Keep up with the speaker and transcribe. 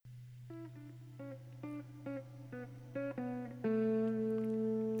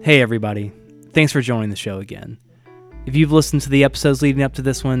Hey everybody, thanks for joining the show again. If you've listened to the episodes leading up to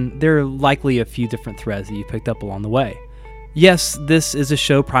this one, there are likely a few different threads that you picked up along the way. Yes, this is a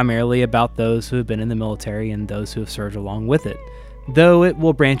show primarily about those who have been in the military and those who have served along with it, though it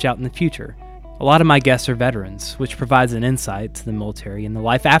will branch out in the future. A lot of my guests are veterans, which provides an insight to the military and the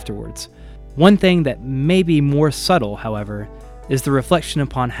life afterwards. One thing that may be more subtle, however, is the reflection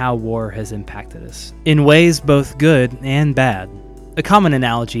upon how war has impacted us, in ways both good and bad. A common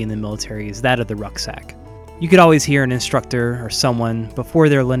analogy in the military is that of the rucksack. You could always hear an instructor or someone, before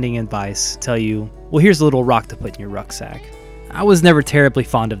they're lending advice, tell you, well, here's a little rock to put in your rucksack. I was never terribly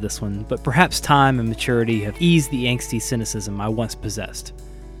fond of this one, but perhaps time and maturity have eased the angsty cynicism I once possessed.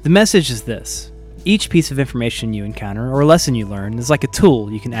 The message is this: each piece of information you encounter or lesson you learn is like a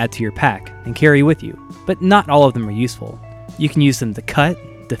tool you can add to your pack and carry with you, but not all of them are useful. You can use them to cut,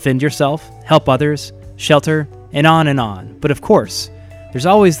 defend yourself, help others, shelter, and on, but of course, there's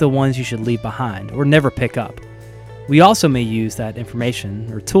always the ones you should leave behind or never pick up. We also may use that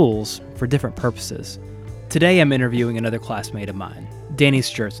information or tools for different purposes. Today I'm interviewing another classmate of mine, Danny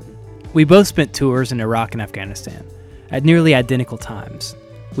Sturzen. We both spent tours in Iraq and Afghanistan at nearly identical times.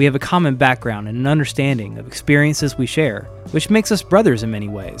 We have a common background and an understanding of experiences we share, which makes us brothers in many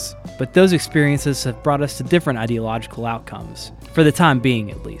ways, but those experiences have brought us to different ideological outcomes, for the time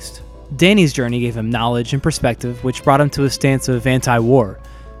being at least. Danny's journey gave him knowledge and perspective, which brought him to a stance of anti-war.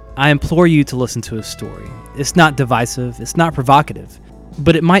 I implore you to listen to his story. It's not divisive, it's not provocative,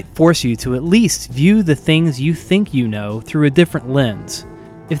 but it might force you to at least view the things you think you know through a different lens.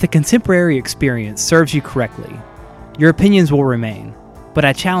 If the contemporary experience serves you correctly, your opinions will remain, but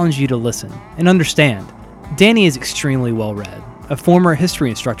I challenge you to listen and understand. Danny is extremely well-read, a former history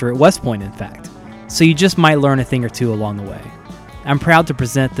instructor at West Point, in fact, so you just might learn a thing or two along the way. I'm proud to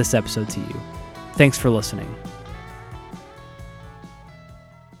present this episode to you. Thanks for listening.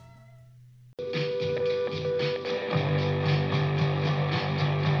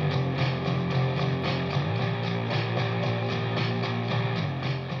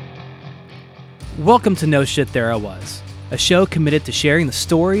 Welcome to No Shit There I Was, a show committed to sharing the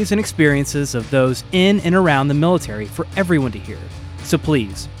stories and experiences of those in and around the military for everyone to hear. So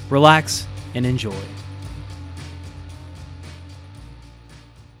please, relax and enjoy.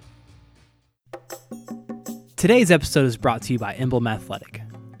 Today's episode is brought to you by Emblem Athletic.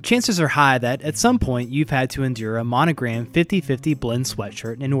 Chances are high that at some point you've had to endure a monogram 50-50 blend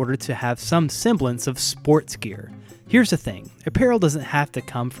sweatshirt in order to have some semblance of sports gear. Here's the thing, apparel doesn't have to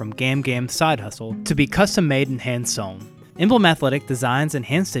come from Gam side hustle to be custom made and hand sewn. Emblem Athletic designs and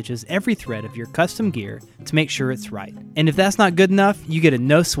hand stitches every thread of your custom gear to make sure it's right. And if that's not good enough, you get a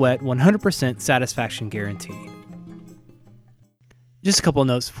no sweat 100% satisfaction guarantee. Just a couple of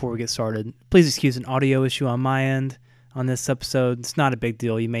notes before we get started. Please excuse an audio issue on my end on this episode. It's not a big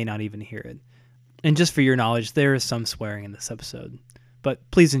deal. You may not even hear it. And just for your knowledge, there is some swearing in this episode, but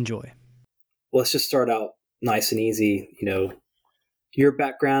please enjoy. Let's just start out nice and easy. Your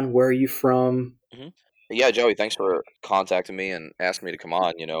background, where are you from? Mm-hmm. Yeah, Joey, thanks for contacting me and asking me to come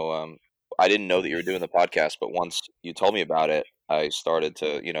on. I didn't know that you were doing the podcast, but once you told me about it, I started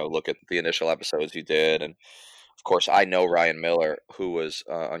to, look at the initial episodes you did. And of course, I know Ryan Miller, who was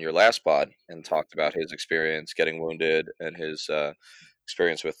on your last pod and talked about his experience getting wounded and his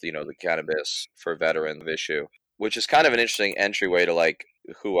experience with, the cannabis for veteran issue, which is kind of an interesting entryway to like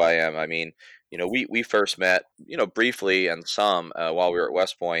who I am. I mean, we first met, briefly and some while we were at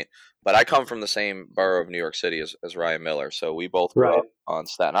West Point, but I come from the same borough of New York City as Ryan Miller. So we both grew up on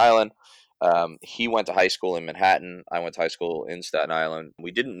Staten Island. He went to high school in Manhattan. I went to high school in Staten Island.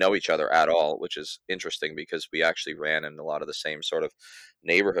 We didn't know each other at all, which is interesting because we actually ran in a lot of the same sort of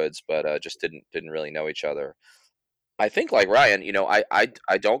neighborhoods, but just didn't really know each other. I think like Ryan,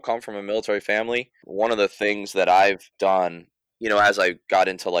 I don't come from a military family. One of the things that I've done, as I got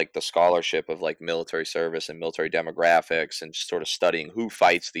into like the scholarship of like military service and military demographics and just sort of studying who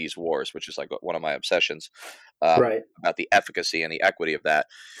fights these wars, which is like one of my obsessions, about the efficacy and the equity of that.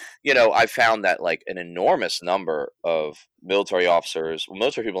 I found that like an enormous number of military officers,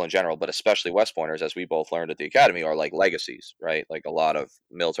 military people in general, but especially West Pointers, as we both learned at the academy, are like legacies, right? Like a lot of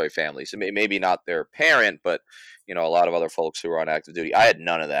military families, maybe not their parent, but a lot of other folks who were on active duty. I had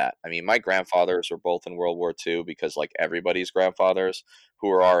none of that. I mean, my grandfathers were both in World War II because like everybody's grandfathers who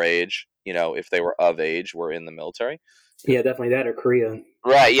were our age, if they were of age, were in the military. Yeah, definitely that, or Korea.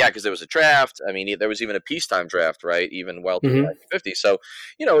 Right, yeah, because there was a draft. I mean, there was even a peacetime draft, right? Even well through the 1950s. So,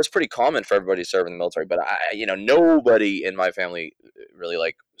 it was pretty common for everybody to serve in the military. But nobody in my family really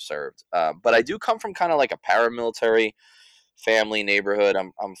like served. But I do come from kind of like a paramilitary family neighborhood.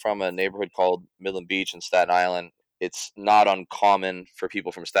 I'm from a neighborhood called Midland Beach in Staten Island. it's not uncommon for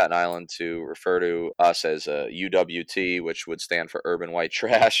people from Staten Island to refer to us as UWT, which would stand for urban white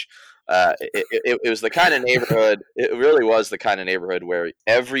trash. It was the kind of neighborhood, it really was the kind of neighborhood where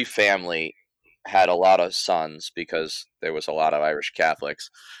every family had a lot of sons because there was a lot of Irish Catholics.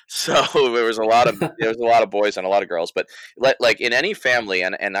 So there was a lot of boys and a lot of girls. But like in any family,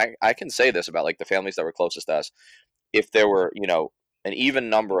 and I can say this about like the families that were closest to us, if there were, an even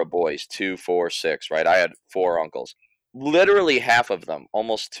number of boys, 2, 4, 6, right? I had 4 uncles. Literally half of them,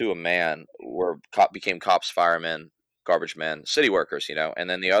 almost to a man, became cops, firemen, garbage men, city workers, and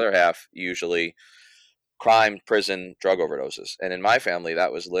then the other half usually crime, prison, drug overdoses. And in my family,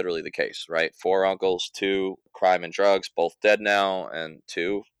 that was literally the case, right? 4 uncles, 2 crime and drugs, both dead now, and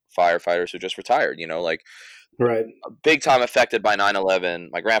 2 firefighters who just retired, like right. big time affected by 9/11.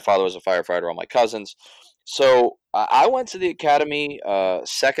 My grandfather was a firefighter, all my cousins. So I went to the academy,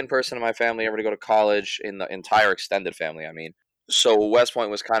 second person in my family ever to go to college in the entire extended family. I mean, so West Point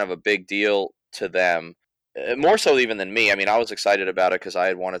was kind of a big deal to them, more so even than me. I mean, I was excited about it because I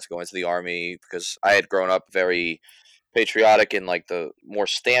had wanted to go into the Army because I had grown up very patriotic in like the more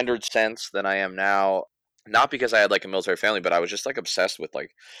standard sense than I am now. Not because I had like a military family, but I was just like obsessed with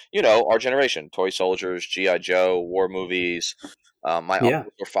like, our generation, toy soldiers, GI Joe, war movies. My Yeah.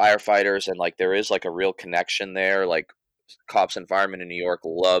 uncles were firefighters, and like there is like a real connection there. Like cops and firemen in New York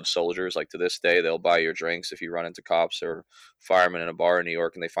love soldiers. Like to this day, they'll buy your drinks if you run into cops or firemen in a bar in New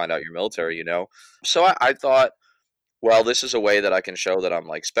York and they find out you're military. So I thought, well, this is a way that I can show that I'm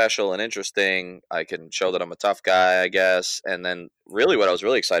like special and interesting. I can show that I'm a tough guy, I guess. And then really what I was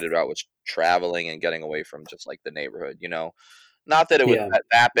really excited about was traveling and getting away from just like the neighborhood. Not that it was Yeah.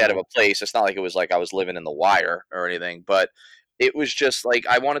 that bad of a place. It's not like it was like I was living in the wire or anything, but it was just like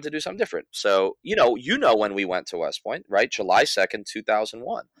I wanted to do something different. So, when we went to West Point, right? July 2nd,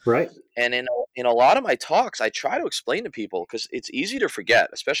 2001. Right. And in a lot of my talks, I try to explain to people because it's easy to forget,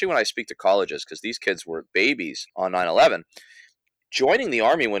 especially when I speak to colleges, because these kids were babies on 9/11. Joining the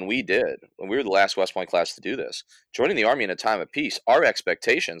Army when we were the last West Point class to do this, joining the Army in a time of peace, our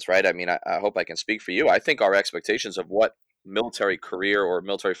expectations, right? I mean, I hope I can speak for you. I think our expectations of what military career or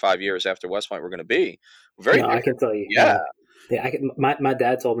military 5 years after West Point were going to be very No, I different. can tell you. Yeah. My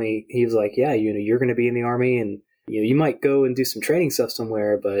dad told me, he was like, yeah, you're going to be in the Army, and you might go and do some training stuff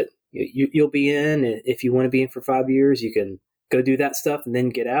somewhere, but you'll be in. And if you want to be in for 5 years, you can go do that stuff and then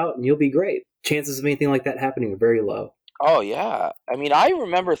get out, and you'll be great. Chances of anything like that happening are very low. Oh yeah. I mean, I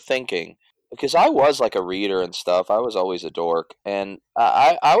remember thinking, because I was like a reader and stuff. I was always a dork, and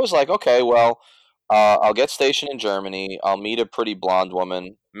I was like, okay, well, I'll get stationed in Germany. I'll meet a pretty blonde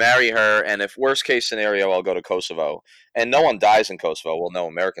woman, marry her, and if worst case scenario, I'll go to Kosovo. And no one dies in Kosovo. Well, no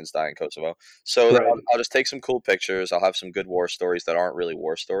Americans die in Kosovo. So Right. I'll just take some cool pictures. I'll have some good war stories that aren't really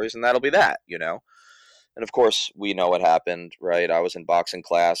war stories, and that'll be that. And of course, we know what happened, right? I was in boxing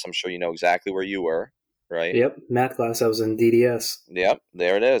class. I'm sure you know exactly where you were, right? Yep. Math class, I was in DDS. Yep,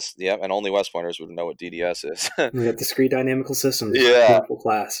 there it is. Yep, and only West Pointers would know what DDS is. We got discrete dynamical systems. Yeah. Wonderful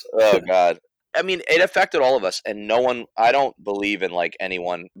class. Oh God. I mean, it affected all of us, and I don't believe in like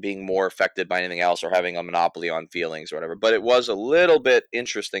anyone being more affected by anything else or having a monopoly on feelings or whatever. But it was a little bit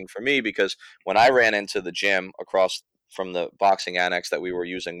interesting for me because when I ran into the gym across from the boxing annex that we were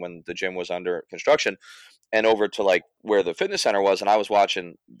using when the gym was under construction and over to like where the fitness center was, and I was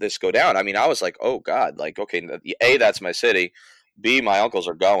watching this go down. I mean, I was like, oh God, like, okay, A, that's my city. B, my uncles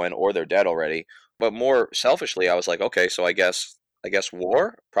are going or they're dead already. But more selfishly, I was like, okay, so I guess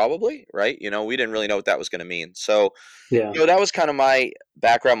war, probably, right? We didn't really know what that was going to mean. So, Yeah. that was kind of my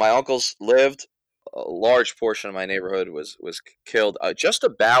background. My uncles lived. A large portion of my neighborhood was killed. Just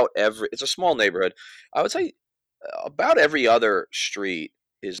about it's a small neighborhood. I would say about every other street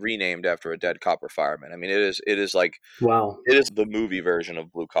is renamed after a dead cop or fireman. I mean, it is like, Wow. it is the movie version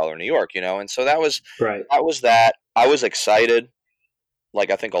of Blue Collar New York, And so that was Right. that. I was excited, like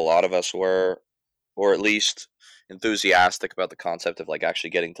I think a lot of us were, or at least enthusiastic about the concept of like actually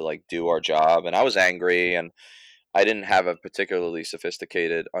getting to like do our job. And I was angry, and I didn't have a particularly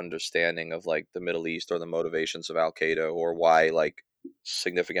sophisticated understanding of like the Middle East or the motivations of Al Qaeda or why like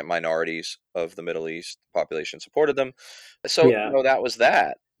significant minorities of the Middle East population supported them. So Yeah. that was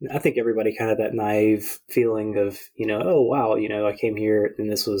that. I think everybody kind of that naive feeling of, oh, wow, I came here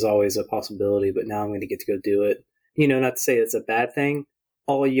and this was always a possibility, but now I'm going to get to go do it. Not to say it's a bad thing.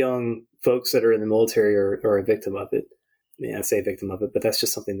 All young folks that are in the military are a victim of it. I say victim of it, but that's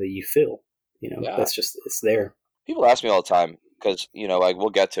just something that you feel. Yeah. That's just, it's there. People ask me all the time because, like we'll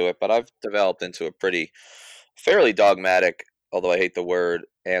get to it, but I've developed into a fairly dogmatic, although I hate the word,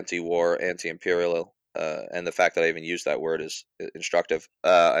 anti-war, anti-imperial, and the fact that I even use that word is instructive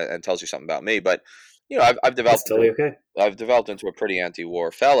and tells you something about me. But I've That's developed totally okay. I've developed into a pretty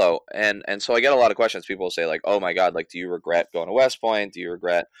anti-war fellow, and so I get a lot of questions. People say like, "Oh my God, like, do you regret going to West Point? Do you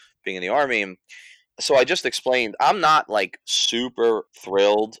regret being in the Army?" So I just explained I'm not like super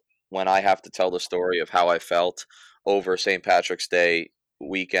thrilled when I have to tell the story of how I felt over St. Patrick's Day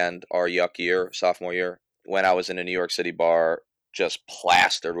weekend, our yuck year, sophomore year, when I was in a New York City bar, just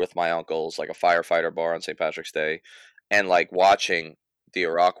plastered with my uncles, like a firefighter bar on St. Patrick's Day, and like watching the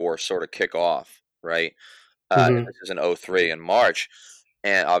Iraq War sort of kick off, right? Mm-hmm. This is in '03 in March,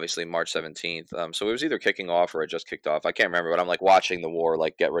 and obviously March 17th. So it was either kicking off or it just kicked off. I can't remember, but I'm like watching the war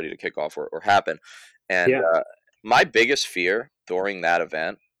like get ready to kick off or happen. And Yeah. my biggest fear during that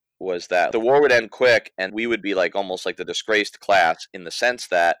event was that the war would end quick and we would be like almost like the disgraced class, in the sense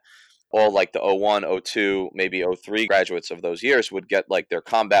that all like the '01, '02, maybe '03 graduates of those years would get like their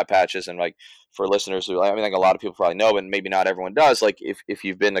combat patches. And like, for listeners who, I mean, like a lot of people probably know, but maybe not everyone does, like if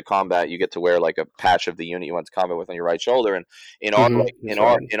you've been to combat, you get to wear like a patch of the unit you went to combat with on your right shoulder. And in our Mm-hmm. like That's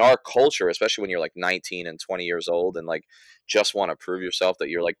right. in our culture, especially when you're like 19 and 20 years old and like just want to prove yourself that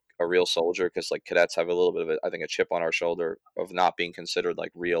you're like a real soldier, because like cadets have a little bit of I think a chip on our shoulder of not being considered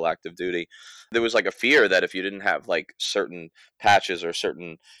like real active duty. There was like a fear that if you didn't have like certain patches or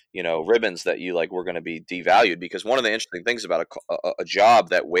certain ribbons, that you like were going to be devalued. Because one of the interesting things about a job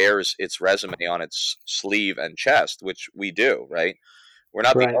that wears its resume on its sleeve and chest, which we do, right?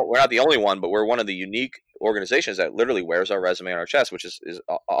 Right. We're not the only one, but we're one of the unique organizations that literally wears our resume on our chest, which is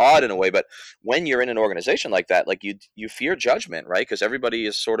odd in a way. But when you're in an organization like that, like you fear judgment, right? Because everybody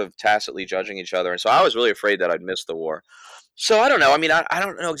is sort of tacitly judging each other. And so I was really afraid that I'd miss the war. So I don't know. I mean, I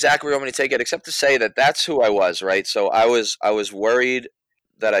don't know exactly where I'm going to take it, except to say that that's who I was, right? So I was worried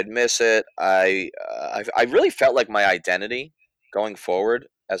that I'd miss it. I really felt like my identity going forward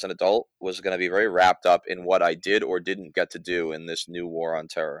as an adult was going to be very wrapped up in what I did or didn't get to do in this new war on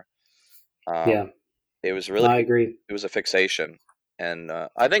terror. Yeah. It was I agree. it was a fixation. And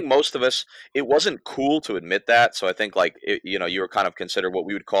I think most of us, it wasn't cool to admit that. So I think like, you were kind of considered what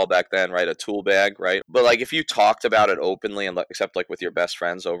we would call back then, right, a tool bag, right? But like if you talked about it openly and except like with your best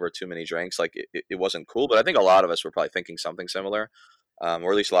friends over too many drinks, like it wasn't cool. But I think a lot of us were probably thinking something similar,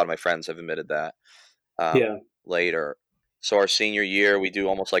 or at least a lot of my friends have admitted that Yeah. later. So our senior year, we do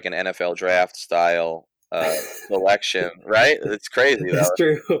almost like an NFL draft style selection, right? It's crazy though. It's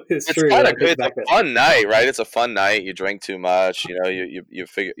true. It's true. Kind I of good. think It's back a at fun night, right? It's a fun night. You drink too much,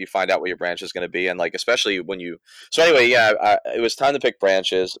 you find out what your branch is going to be, and like especially when you. So anyway, yeah, it was time to pick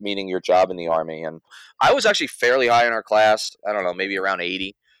branches, meaning your job in the Army, and I was actually fairly high in our class. I don't know, maybe around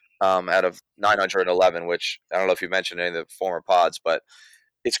 80, out of 911. Which I don't know if you mentioned any of the former pods, but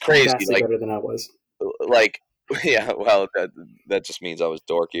it's crazy. vastly better than I was. Like, yeah. Well, that just means I was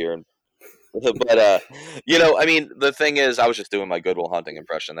dorkier and. But I mean, the thing is, I was just doing my Goodwill Hunting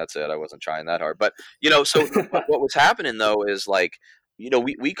impression. That's it. I wasn't trying that hard. But so what was happening though is like,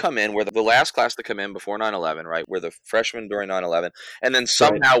 we come in, we're the last class to come in before 9/11, right? We're the freshmen during 9/11, and then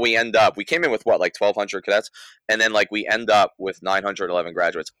somehow we came in with what, like 1,200 cadets, and then like we end up with 911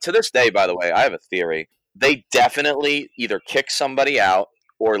 graduates. To this day, by the way, I have a theory. They definitely either kick somebody out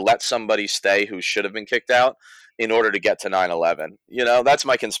or let somebody stay who should have been kicked out in order to get to 9/11. That's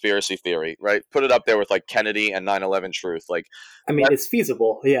my conspiracy theory, right? Put it up there with like Kennedy and 9/11 Truth. Like, I mean, it's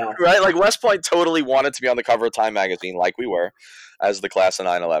feasible, yeah. right? Like West Point totally wanted to be on the cover of Time magazine, like we were, as the class of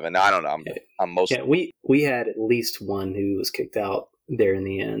 9/11. Now, I don't know. I'm most. Yeah, we had at least one who was kicked out there in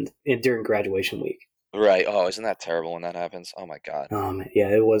the end during graduation week. Right. Oh, isn't that terrible when that happens? Oh my God. Yeah,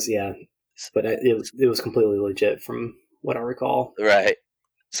 it was. Yeah, but it was completely legit from what I recall. Right.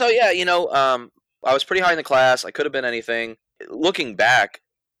 So yeah, I was pretty high in the class. I could have been anything. Looking back,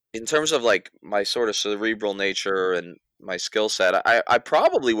 in terms of like my sort of cerebral nature and my skill set, I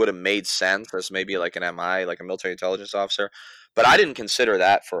probably would have made sense as maybe like an MI, like a military intelligence officer, but I didn't consider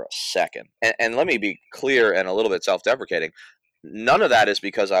that for a second. And let me be clear and a little bit self-deprecating. None of that is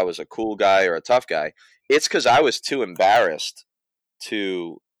because I was a cool guy or a tough guy. It's because I was too embarrassed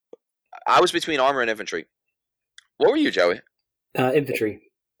to. I was between armor and infantry. What were you, Joey? Infantry.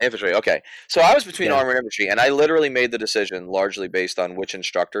 Infantry, okay. So I was between Yeah. armor and infantry, and I literally made the decision largely based on which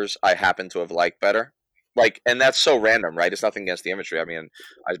instructors I happened to have liked better. Like, and that's so random, right? It's nothing against the infantry. I mean,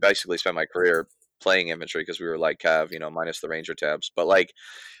 I basically spent my career playing infantry because we were like Cav, minus the Ranger tabs. But like,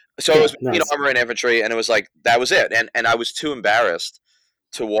 so it was between nice. armor and infantry, and it was like that was it. And I was too embarrassed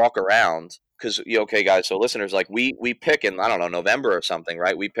to walk around because okay, guys. So listeners, like we pick in, I don't know, November or something,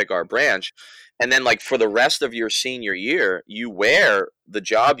 right? We pick our branch, and then like for the rest of your senior year, you wear the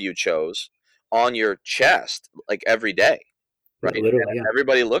job you chose on your chest like every day, right? Literally, And yeah.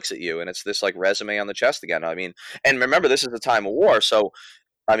 everybody looks at you, and it's this like resume on the chest again. I mean, and remember, this is the time of war, so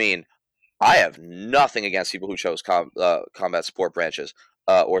I mean, I have nothing against people who chose combat support branches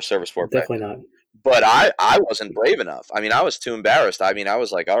or service support branches. Definitely not. But I wasn't brave enough. I mean, I was too embarrassed. I mean, I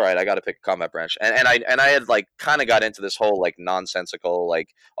was like, all right, I got to pick a combat branch. And I had like kind of got into this whole like nonsensical, like,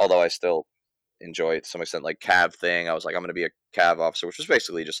 although I still enjoy it to some extent, like cav thing. I was like, I'm going to be a cav officer, which was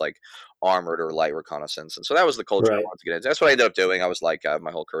basically just like armored or light reconnaissance. And so that was the culture I wanted to get into. That's what I ended up doing. I was like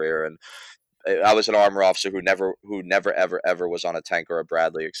my whole career, and I was an armor officer who never ever was on a tank or a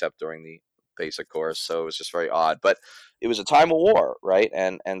Bradley except during the basic course. So it was just very odd. But it was a time of war, right?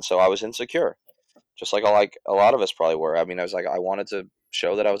 And so I was insecure, just like a lot of us probably were. I mean, I was like, I wanted to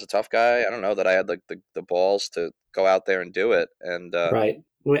show that I was a tough guy. I don't know, that I had like the balls to go out there and do it. And right.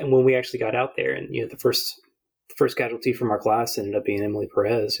 When we actually got out there, and the first casualty from our class ended up being Emily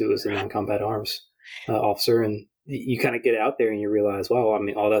Perez, who was a non-combat arms officer, and you kind of get out there and you realize, wow, I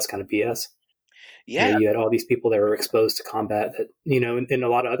mean, all that's kind of BS. Yeah, you had all these people that were exposed to combat that in a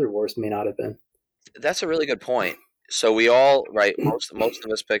lot of other wars may not have been. That's a really good point. So we all, right, most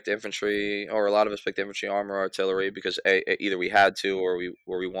of us picked infantry, or a lot of us picked infantry, armor, artillery, because either we had to or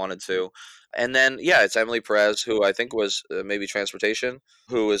we wanted to. And then, yeah, it's Emily Perez, who I think was maybe transportation,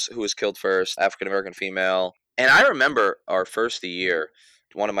 who was killed first, African-American female. And I remember our first year,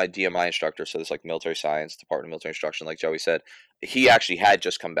 one of my DMI instructors, so this like military science, Department of Military Instruction, like Joey said, he actually had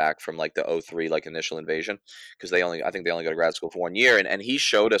just come back from like the 03 like initial invasion, because I think they only go to grad school for 1 year, and he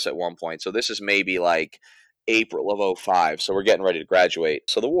showed us at one point. So this is maybe like April of 05, so we're getting ready to graduate.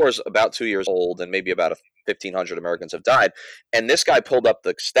 So the war is about 2 years old, and maybe about 1,500 Americans have died. And this guy pulled up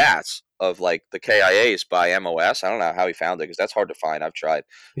the stats of like the KIAs by MOS. I don't know how he found it, because that's hard to find. I've tried.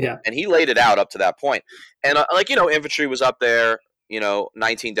 Yeah. And he laid it out up to that point. And infantry was up there.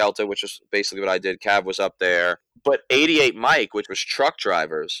 19 Delta, which is basically what I did. Cav was up there. But 88 Mike, which was truck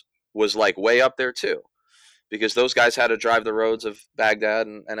drivers, was like way up there too, because those guys had to drive the roads of Baghdad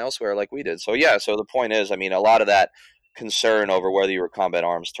and elsewhere like we did. So yeah, so the point is, I mean, a lot of that concern over whether you were combat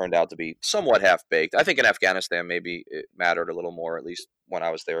arms turned out to be somewhat half-baked. I think in Afghanistan maybe it mattered a little more, at least when I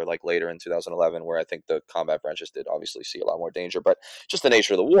was there, like later in 2011, where I think the combat branches did obviously see a lot more danger, but just the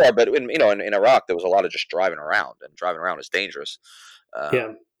nature of the war. But in Iraq, there was a lot of just driving around, and driving around is dangerous.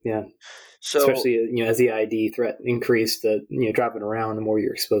 Yeah. So, especially as the ID threat increased, driving around, the more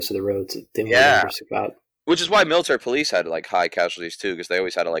you're exposed to the roads, the more dangerous about. Which is why military police had like high casualties too, because they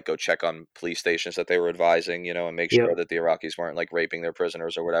always had to like go check on police stations that they were advising, and make sure that the Iraqis weren't like raping their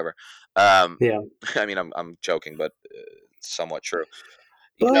prisoners or whatever. I mean, I'm joking, but somewhat true.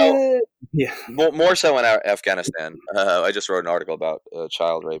 More so in Afghanistan. I just wrote an article about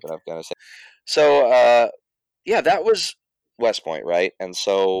child rape in Afghanistan. So that was West Point, right? And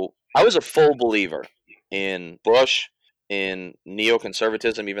so I was a full believer in Bush, in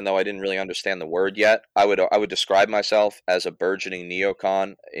neoconservatism, even though I didn't really understand the word yet. I would describe myself as a burgeoning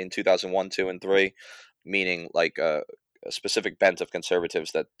neocon in 2001, 2, and 3, meaning like a specific bent of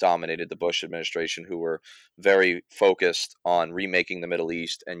conservatives that dominated the Bush administration, who were very focused on remaking the Middle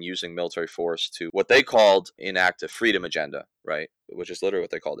East and using military force to what they called enact a freedom agenda, right? Which is literally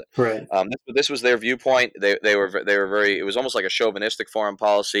what they called it. Right. This was their viewpoint. They were very. It was almost like a chauvinistic foreign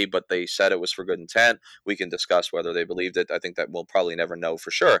policy, but they said it was for good intent. We can discuss whether they believed it. I think that we'll probably never know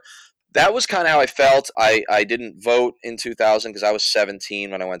for sure. That was kind of how I felt. I didn't vote in 2000 because I was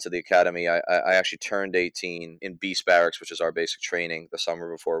 17 when I went to the academy. I actually turned 18 in Beast Barracks, which is our basic training, the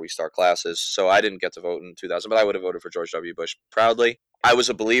summer before we start classes. So I didn't get to vote in 2000, but I would have voted for George W. Bush proudly. I was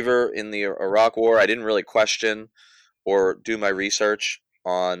a believer in the Iraq War. I didn't really question or do my research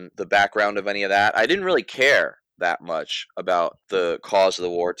on the background of any of that. I didn't really care that much about the cause of the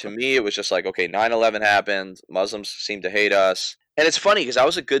war. To me, it was just like, okay, 9/11 happened. Muslims seem to hate us. And it's funny because I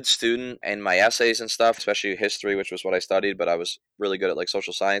was a good student in my essays and stuff, especially history, which was what I studied, but I was really good at like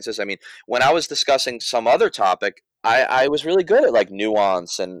social sciences. I mean, when I was discussing some other topic, I was really good at like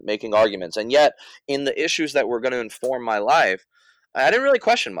nuance and making arguments. And yet in the issues that were going to inform my life, I didn't really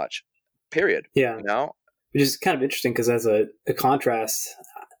question much, period. Yeah. Which is kind of interesting because as a contrast,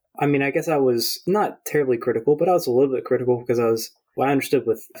 I mean, I guess I was not terribly critical, but I was a little bit critical because I understood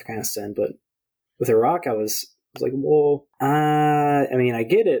with Afghanistan, but with Iraq, I was like, well, I mean, I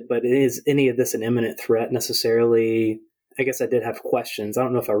get it, but is any of this an imminent threat necessarily? I guess I did have questions. I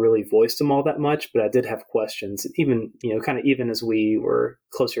don't know if I really voiced them all that much, but I did have questions, even, even as we were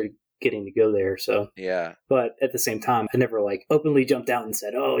closer to getting to go there. So, yeah. But at the same time, I never like openly jumped out and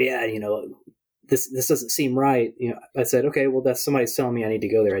said, oh yeah, this doesn't seem right. I said, okay, well, that's somebody's telling me I need to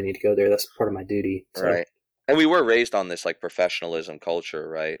go there. I need to go there. That's part of my duty. So. Right. And we were raised on this like professionalism culture,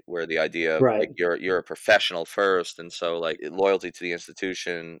 right? Where the idea of Right. like you're a professional first, and so like loyalty to the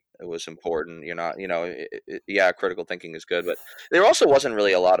institution was important. You're not, yeah, critical thinking is good, but there also wasn't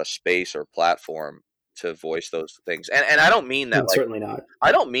really a lot of space or platform to voice those things. And I don't mean that like Certainly not.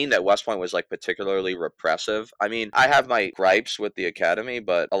 I don't mean that West Point was like particularly repressive. I mean, I have my gripes with the academy,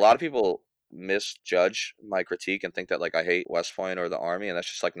 but a lot of people misjudge my critique and think that like I hate West Point or the Army, and that's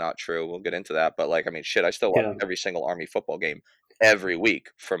just like not true. We'll get into that, but like I mean, shit, I still watch Yeah. every single Army football game every week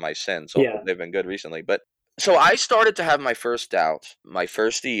for my sins. Yeah. They've been good recently, but so I started to have my first doubts my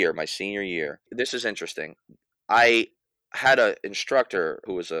first year, my senior year. This is interesting. I had an instructor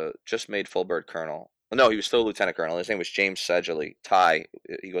who was a just made full bird colonel. No, he was still a lieutenant colonel. His name was James Sedgley. Ty.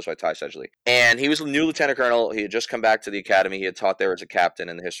 He goes by Ty Sedgley. And he was a new lieutenant colonel. He had just come back to the academy. He had taught there as a captain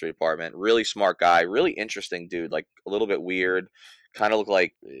in the history department. Really smart guy. Really interesting dude. Like a little bit weird. Kind of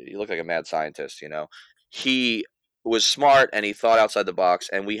he looked like a mad scientist, He was smart and he thought outside the box,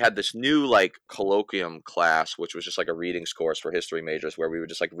 and we had this new like colloquium class, which was just like a readings course for history majors where we would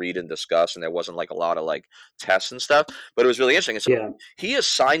just like read and discuss, and there wasn't like a lot of like tests and stuff, but it was really interesting. And so Yeah. he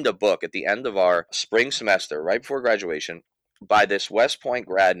assigned a book at the end of our spring semester right before graduation by this West Point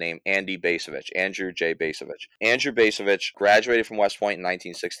grad named Andrew J. Basovich. Andrew Basovich graduated from West Point in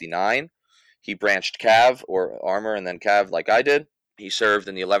 1969. He branched Cav or armor and then Cav like I did. He served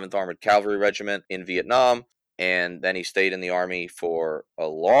in the 11th Armored Cavalry Regiment in Vietnam. And then he stayed in the Army for a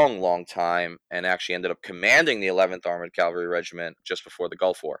long, long time and actually ended up commanding the 11th Armored Cavalry Regiment just before the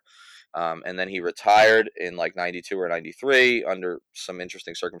Gulf War. And then he retired in like 92 or 93 under some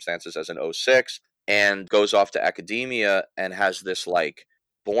interesting circumstances as an 06 and goes off to academia and has this like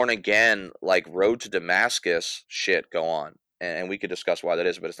born again, like road to Damascus shit go on. And we could discuss why that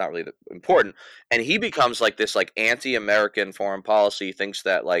is, but it's not really important. And he becomes like this like anti-American foreign policy, thinks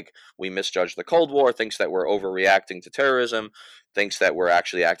that like we misjudged the Cold War, thinks that we're overreacting to terrorism, thinks that we're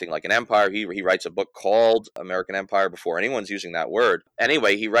actually acting like an empire. He writes a book called American Empire before anyone's using that word.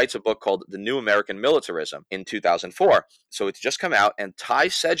 Anyway, he writes a book called The New American Militarism in 2004. So it's just come out, and Ty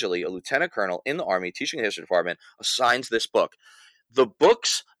Sedgley, a lieutenant colonel in the Army teaching the history department, assigns this book. The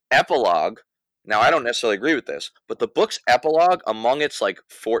book's epilogue, now I don't necessarily agree with this, but the book's epilogue, among its like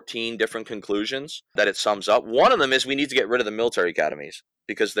 14 different conclusions that it sums up, one of them is we need to get rid of the military academies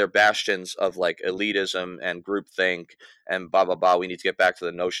because they're bastions of like elitism and groupthink and blah, blah, blah. We need to get back to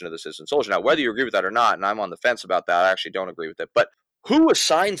the notion of the citizen soldier. Now, whether you agree with that or not, and I'm on the fence about that, I actually don't agree with it, but who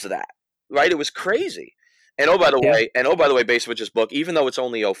assigns that, right? It was crazy. And oh, by the way, Basovich's book, even though it's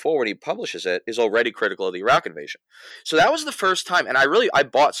only 04 when he publishes it, is already critical of the Iraq invasion. So that was the first time, and I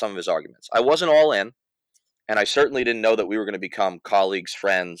bought some of his arguments. I wasn't all in, and I certainly didn't know that we were going to become colleagues,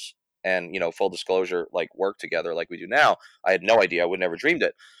 friends, and, full disclosure, like work together like we do now. I had no idea. I would never dreamed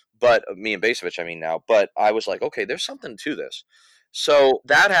it. But me and Basovich, I mean now. But I was like, okay, there's something to this. So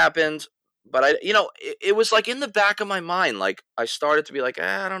that happened. But it was like in the back of my mind, like I started to be like,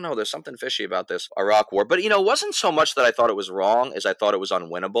 I don't know, there's something fishy about this Iraq war. But, it wasn't so much that I thought it was wrong as I thought it was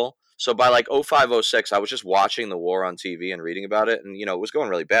unwinnable. So by like 05, 06, I was just watching the war on TV and reading about it. And, it was going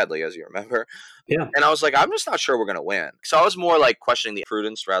really badly, as you remember. Yeah. And I was like, I'm just not sure we're going to win. So I was more like questioning the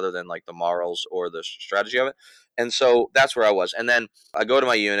prudence rather than like the morals or the strategy of it. And so that's where I was. And then I go to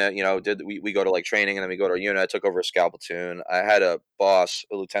my unit, we go to like training, and then we go to our unit. I took over a scout platoon. I had a boss,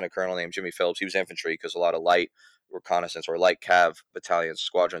 a lieutenant colonel named Jimmy Phillips. He was infantry because a lot of light reconnaissance or light cav battalions,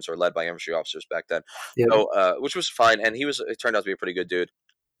 squadrons were led by infantry officers back then. Yep. So, which was fine. And it turned out to be a pretty good dude.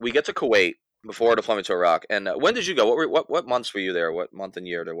 We get to Kuwait before deployment to Iraq. And when did you go? What months were you there? What month and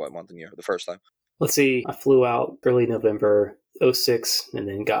year to what month and year the first time? Let's see. I flew out early November 06 and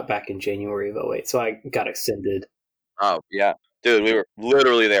then got back in January of 08. So I got extended. Oh, yeah. Dude, we were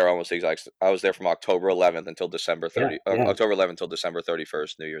literally there almost the exact. I was there from October 11th until December 30. Yeah. October 11th until December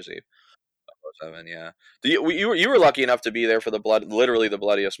 31st, New Year's Eve. 07, yeah. You were lucky enough to be there for literally the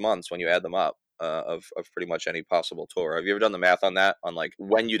bloodiest months when you add them up of pretty much any possible tour. Have you ever done the math on that? On like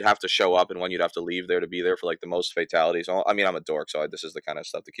when you'd have to show up and when you'd have to leave there to be there for like the most fatalities? I mean, I'm a dork, so this is the kind of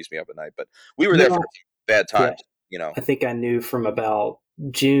stuff that keeps me up at night. But we were there for bad times, I think I knew from about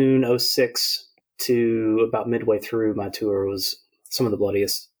June 06 to about midway through my tour was some of the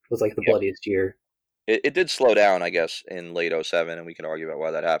bloodiest. Was like the bloodiest year. It did slow down, I guess, in late 07, and we can argue about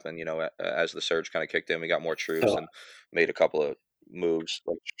why that happened. As the surge kind of kicked in, we got more troops and made a couple of moves,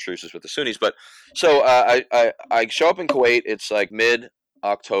 like truces with the Sunnis. But so I show up in Kuwait. It's like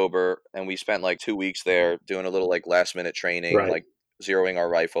mid-October, and we spent like 2 weeks there doing a little like last-minute training, like zeroing our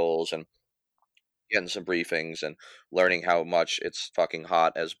rifles and getting some briefings and learning how much it's fucking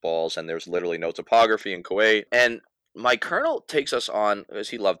hot as balls, and there's literally no topography in Kuwait. And my colonel takes us on, because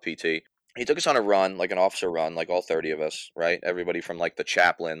he loved PT, He took us on a run, like an officer run, like all 30 of us, right? Everybody from like the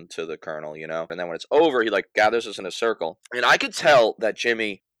chaplain to the colonel, you know? And then when it's over, he like gathers us in a circle. And I could tell that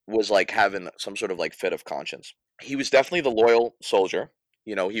Jimmy was like having some sort of like fit of conscience. He was definitely the loyal soldier.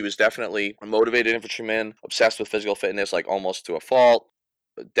 You know, he was definitely a motivated infantryman, obsessed with physical fitness, like almost to a fault.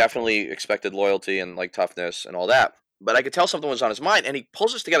 Definitely expected loyalty and like toughness and all that. But I could tell something was on his mind, and he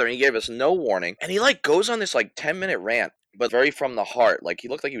pulls us together and he gave us no warning. And he like goes on this like 10-minute rant, but very from the heart. Like he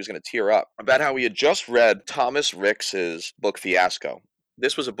looked like he was going to tear up about how he had just read Thomas Ricks's book Fiasco.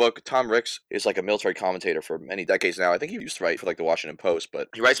 This was a book. Tom Ricks is like a military commentator for many decades now. I think he used to write for like the Washington Post, but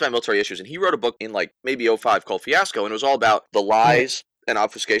he writes about military issues. And he wrote a book in like maybe 05 called Fiasco, and it was all about the lies and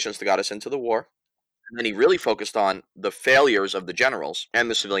obfuscations that got us into the war. And then he really focused on the failures of the generals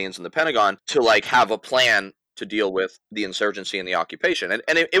and the civilians in the Pentagon to like have a plan to deal with the insurgency and the occupation. And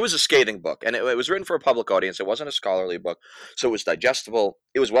it was a scathing book, and it was written for a public audience. It wasn't a scholarly book, so it was digestible.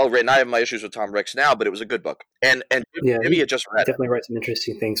 It was well written. I have my issues with Tom Ricks now, but it was a good book. And Jimmy had just read it. Definitely writes some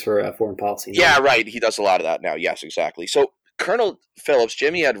interesting things for foreign policy. Yeah, right. He does a lot of that now. Yes, exactly. So Colonel Phillips,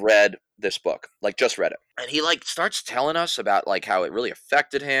 Jimmy had read this book, like just read it. And he like starts telling us about like how it really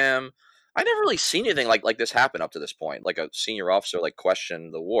affected him. I never really seen anything like this happen up to this point. Like a senior officer like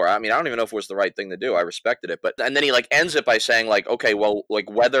questioned the war. I mean, I don't even know if it was the right thing to do. I respected it, but and then he like ends it by saying like, okay, well, like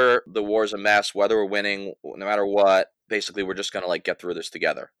whether the war's a mess, whether we're winning, no matter what, basically we're just gonna like get through this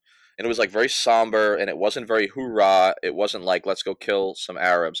together. And it was like very somber, and it wasn't very hoorah. It wasn't like let's go kill some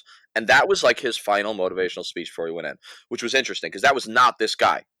Arabs. And that was like his final motivational speech before he went in, which was interesting because that was not this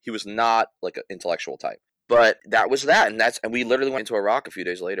guy. He was not like an intellectual type. But that was that, and we literally went into Iraq a few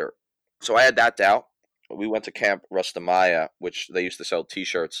days later. So I had that doubt. We went to Camp Rustamaya, which they used to sell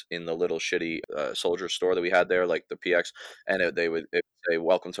T-shirts in the little shitty soldier store that we had there, like the PX, and they would say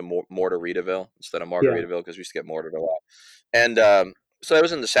 "Welcome to Mortaritaville" instead of Margaritaville because we used to get mortared a lot. And so I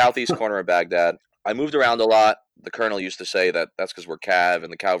was in the southeast corner of Baghdad. I moved around a lot. The colonel used to say that that's because we're Cav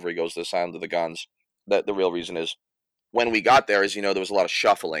and the cavalry goes to the sound of the guns. That the real reason is when we got there, as you know, there was a lot of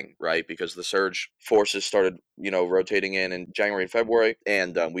shuffling, right? Because the surge forces started, rotating in January and February,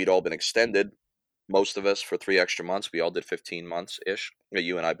 and we'd all been extended, most of us, for 3 extra months. We all did 15 months-ish,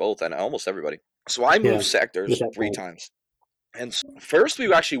 you and I both, and almost everybody. So I moved sectors 3 times. And first,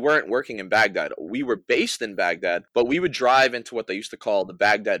 we actually weren't working in Baghdad. We were based in Baghdad, but we would drive into what they used to call the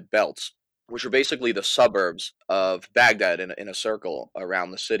Baghdad belts, which were basically the suburbs of Baghdad in a circle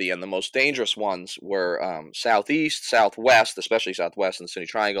around the city. And the most dangerous ones were southeast, southwest, especially southwest in the Sunni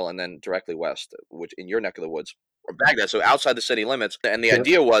Triangle, and then directly west, which in your neck of the woods, or Baghdad, so outside the city limits. And the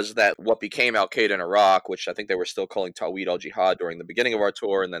idea was that what became Al-Qaeda in Iraq, which I think they were still calling Tawhid al-Jihad during the beginning of our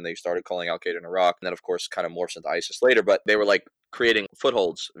tour, and then they started calling Al-Qaeda in Iraq, and then, of course, kind of morphs into ISIS later. But they were like creating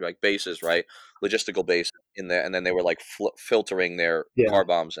footholds, like bases, right? Logistical bases in there, and then they were like filtering their car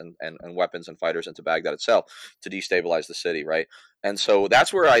bombs and weapons and fighters into Baghdad itself to destabilize the city, right? And so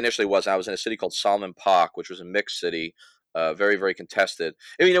that's where I initially was. I was in a city called Salman Pak, which was a mixed city, very, very contested.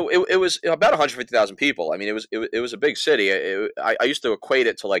 I mean, it was about 150,000 people. I mean, it was a big city. I used to equate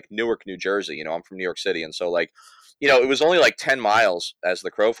it to like Newark, New Jersey. I'm from New York City, and so like, it was only like 10 miles as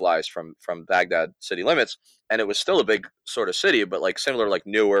the crow flies from Baghdad city limits. And it was still a big sort of city, but like similar to like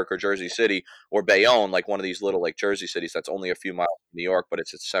Newark or Jersey City or Bayonne, like one of these little like Jersey cities that's only a few miles from New York, but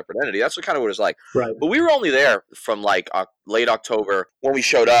it's a separate entity. That's kind of what it's like. Right. But we were only there from like late October when we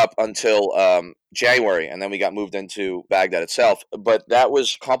showed up until January, and then we got moved into Baghdad itself. But that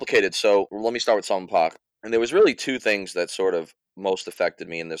was complicated. So let me start with Salman Pak. And there was really 2 things that sort of most affected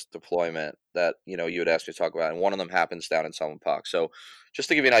me in this deployment that you had asked me to talk about, and one of them happens down in Salman Pak. So just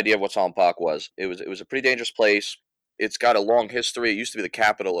to give you an idea of what Salman Pak was, it was a pretty dangerous place. It's got a long history. It used to be the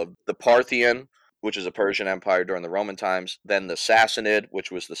capital of the Parthian, which is a Persian empire during the Roman times, then the Sassanid,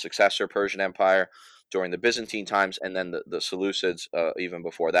 which was the successor Persian empire during the Byzantine times, and then the Seleucids even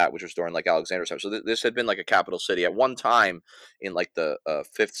before that, which was during like Alexander's time. So this had been like a capital city at one time in like the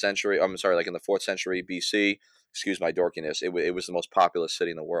 5th century. I'm sorry, like in the 4th century BC. Excuse my dorkiness. It was the most populous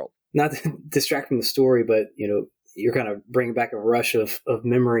city in the world. Not to distract from the story, but you're kind of bringing back a rush of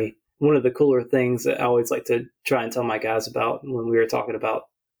memory. One of the cooler things that I always like to try and tell my guys about when we were talking about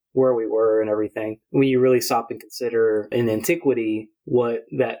where we were and everything, when you really stop and consider in antiquity what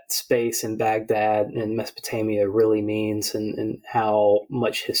that space in Baghdad and Mesopotamia really means and how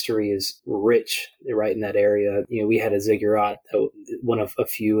much history is rich right in that area. We had a ziggurat, one of a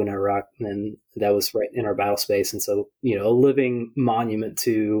few in Iraq, and that was right in our battle space. And so, a living monument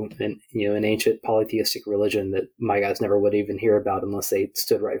to an ancient polytheistic religion that my guys never would even hear about unless they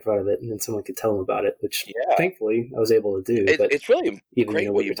stood right in front of it and then someone could tell them about it, which thankfully I was able to do. It's really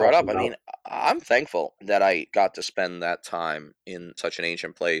great what you brought up. I mean, I'm thankful that I got to spend that time in in such an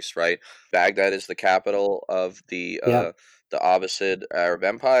ancient place, right? Baghdad is the capital of the Abbasid Arab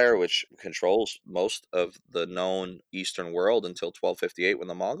Empire, which controls most of the known Eastern world until 1258 when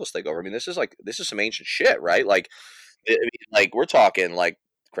the Mongols take over. I mean, this is some ancient shit, right? Like, I mean, like we're talking like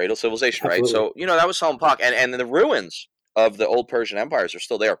cradle civilization, right? Absolutely. So that was Salmapak, and the ruins of the old Persian empires are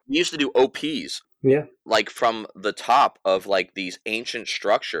still there. We used to do OPs, like from the top of like these ancient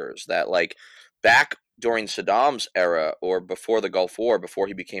structures that like back during Saddam's era or before the Gulf War, before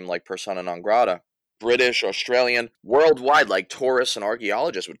he became like persona non grata, British, Australian, worldwide, like tourists and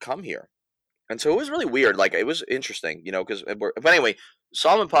archaeologists would come here. And so it was really weird. Like, it was interesting, because, but anyway,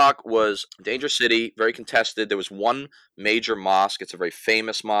 Salmapak was a dangerous city, very contested. There was one major mosque. It's a very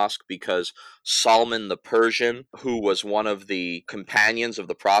famous mosque because Salman the Persian, who was one of the companions of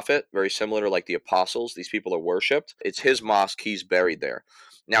the Prophet, very similar to like the apostles, these people are worshipped. It's his mosque. He's buried there.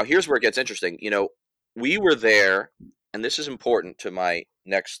 Now, here's where it gets interesting. We were there, and this is important to my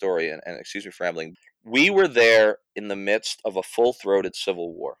next story, and excuse me for rambling. We were there in the midst of a full-throated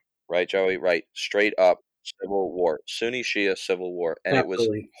civil war. Right, Joey? Right. Straight up civil war, Sunni Shia civil war. And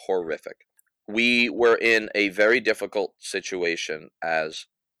Absolutely. It was horrific. We were in a very difficult situation as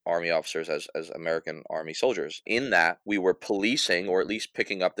Army officers, as American Army soldiers, in that we were policing, or at least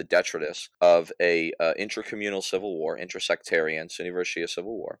picking up the detritus of a intracommunal civil war, intersectarian Sunni versus Shia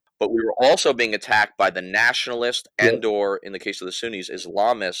civil war. But we were also being attacked by the nationalist and or, in the case of the Sunnis,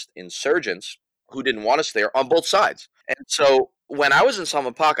 Islamist insurgents who didn't want us there on both sides. And so when I was in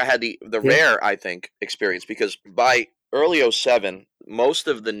Salmapak, I had the rare, I think, experience, because by early 07, most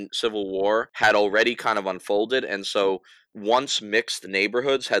of the Civil War had already kind of unfolded. And so once mixed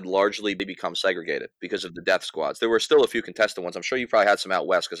neighborhoods had largely become segregated because of the death squads. There were still a few contested ones. I'm sure you probably had some out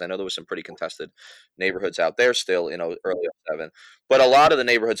west, because I know there was some pretty contested neighborhoods out there still, early 07. But a lot of the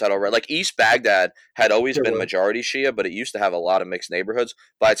neighborhoods had already, like East Baghdad had always been majority Shia, but it used to have a lot of mixed neighborhoods.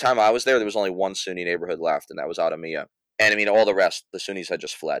 By the time I was there was only one Sunni neighborhood left, and that was Adamiyah. And I mean, all the rest, the Sunnis had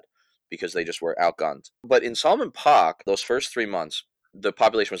just fled because they just were outgunned. But in Salmapak, those first 3 months, the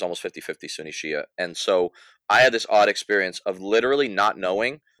population was almost 50-50 Sunni Shia. And so I had this odd experience of literally not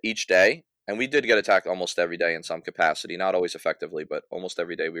knowing each day. And we did get attacked almost every day in some capacity, not always effectively, but almost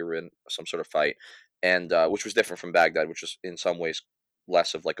every day we were in some sort of fight, and which was different from Baghdad, which was in some ways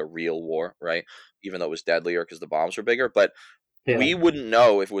less of like a real war, right? Even though it was deadlier because the bombs were bigger. But we wouldn't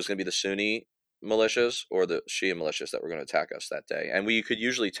know if it was going to be the Sunni militias or the Shia militias that were going to attack us that day. And we could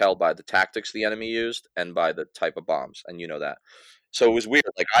usually tell by the tactics the enemy used and by the type of bombs, and that. So it was weird.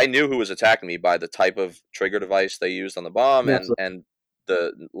 Like, I knew who was attacking me by the type of trigger device they used on the bomb, and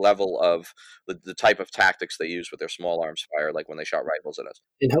the level of the type of tactics they used with their small arms fire, like when they shot rifles at us.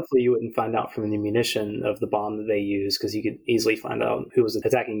 And hopefully you wouldn't find out from the munition of the bomb that they used, because you could easily find out who was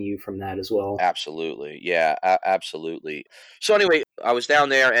attacking you from that as well. Absolutely. Yeah, absolutely. So anyway, I was down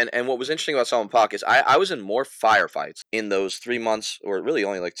there, and what was interesting about Salmapak is I was in more firefights in those 3 months, or really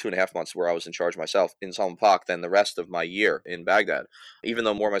only like 2.5 months where I was in charge myself in Salmapak, than the rest of my year in Baghdad. Even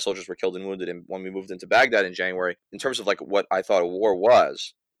though more of my soldiers were killed and wounded when we moved into Baghdad in January, in terms of like what I thought a war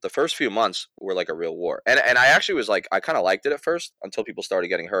was, the first few months were like a real war. And I actually was like, I kind of liked it at first until people started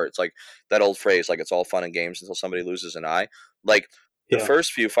getting hurt. It's like that old phrase, like, it's all fun and games until somebody loses an eye. Like, the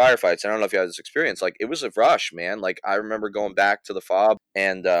first few firefights, I don't know if you had this experience, like, it was a rush, man. Like, I remember going back to the FOB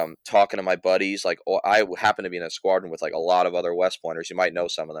and talking to my buddies. Like, I happened to be in a squadron with like a lot of other West Pointers. You might know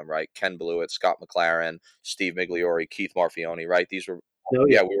some of them, right? Ken Blewett, Scott McLaren, Steve Migliori, Keith Marfione, right? These were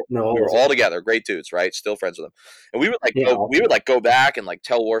we were all together, great dudes, right? Still friends with them. And we would like go back and like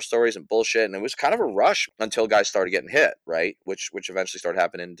tell war stories and bullshit, and it was kind of a rush until guys started getting hit, right? Which eventually started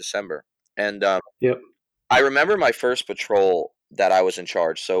happening in December. And I remember my first patrol that I was in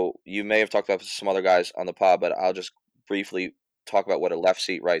charge. So you may have talked about some other guys on the pod, but I'll just briefly talk about what a left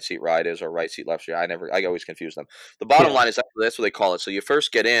seat, right seat ride is, or right seat, left seat. I always confuse them. The bottom line is that's what they call it. So you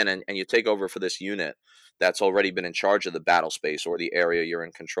first get in and you take over for this unit that's already been in charge of the battle space or the area you're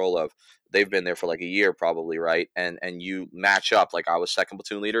in control of. They've been there for like a year probably, right? And you match up. Like, I was second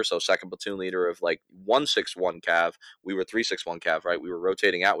platoon leader, so second platoon leader of like 161 Cav. We were 361 Cav, right? We were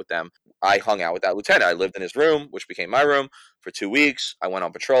rotating out with them. I hung out with that lieutenant. I lived in his room, which became my room, for 2 weeks. I went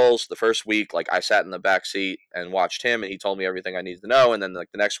on patrols. The first week, like, I sat in the back seat and watched him, and he told me everything I needed to know. And then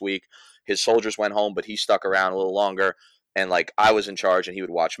like the next week, his soldiers went home, but he stuck around a little longer, and like I was in charge and he would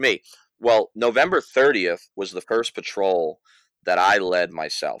watch me. Well, November 30th was the first patrol that I led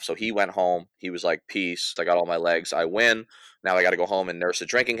myself. So he went home. He was like, peace. I got all my legs. I win. Now I got to go home and nurse a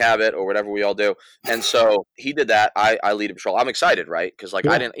drinking habit or whatever we all do. And so he did that. I lead a patrol. I'm excited, right? Because like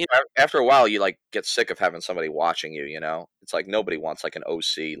I didn't, after a while you like get sick of having somebody watching you, It's like nobody wants like an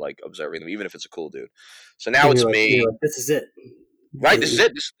OC like observing them, even if it's a cool dude. So now it's me. This is it. Right. This is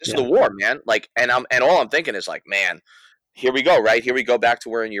it. This is the war, man. Like, and all I'm thinking is like, man, here we go. Right. Here we go back to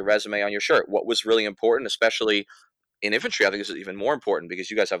wearing your resume on your shirt. What was really important, especially in infantry, I think this is even more important because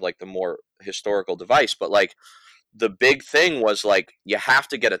you guys have like the more historical device, but like the big thing was like, you have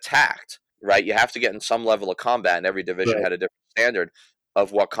to get attacked, right? You have to get in some level of combat, and every division Right. had a different standard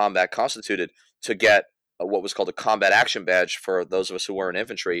of what combat constituted to get what was called a combat action badge for those of us who were in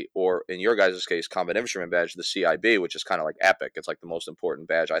infantry, or in your guys' case, combat infantryman badge, the CIB, which is kind of like epic. It's like the most important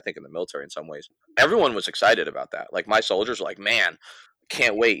badge, I think, in the military in some ways. Everyone was excited about that. Like my soldiers were like, man,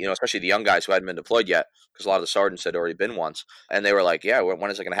 can't wait, especially the young guys who hadn't been deployed yet, because a lot of the sergeants had already been once. And they were like, yeah,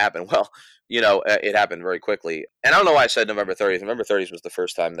 when is it going to happen? Well, it happened very quickly. And I don't know why I said November 30th. November 30th was the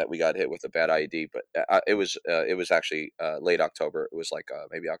first time that we got hit with a bad IED, but it was actually late October. It was like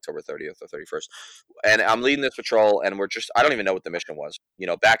maybe October 30th or 31st. And I'm leading this patrol, and I don't even know what the mission was.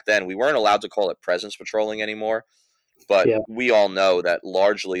 Back then we weren't allowed to call it presence patrolling anymore, but we all know that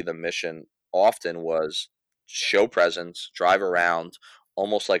largely the mission often was show presence, drive around,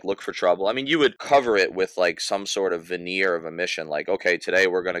 almost like look for trouble. I mean, you would cover it with like some sort of veneer of a mission, like, okay, today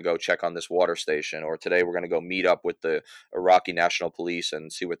we're going to go check on this water station, or today we're going to go meet up with the Iraqi National Police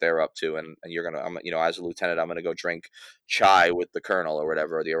and see what they're up to. And you're going to, as a lieutenant, I'm going to go drink chai with the colonel or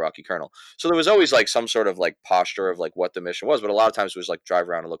whatever, or the Iraqi colonel. So there was always like some sort of like posture of like what the mission was, but a lot of times it was like drive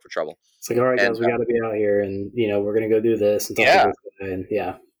around and look for trouble. It's like, all right, guys, we got to be out here, and we're going to go do this and talk to this guy,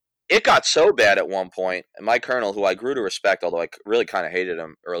 and It got so bad at one point, and my colonel, who I grew to respect, although I really kind of hated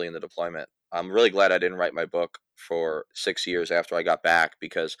him early in the deployment, I'm really glad I didn't write my book for 6 years after I got back,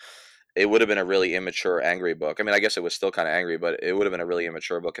 because it would have been a really immature, angry book. I mean, I guess it was still kind of angry, but it would have been a really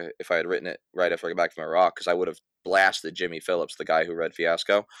immature book if I had written it right after I got back from Iraq, because I would have blasted Jimmy Phillips, the guy who read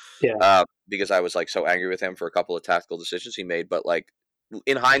Fiasco, because I was like so angry with him for a couple of tactical decisions he made. But like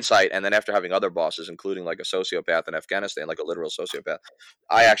in hindsight, and then after having other bosses, including like a sociopath in Afghanistan, like a literal sociopath,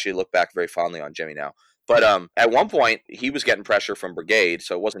 I actually look back very fondly on Jimmy now. But at one point, he was getting pressure from brigade,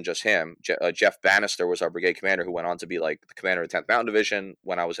 so it wasn't just him. Jeff Bannister was our brigade commander, who went on to be like the commander of 10th Mountain Division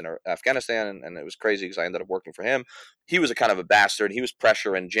when I was in Afghanistan, and it was crazy because I ended up working for him. He was a kind of a bastard. He was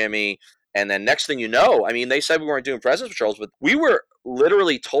pressuring Jimmy, and then next thing you know, I mean, they said we weren't doing presence patrols, but we were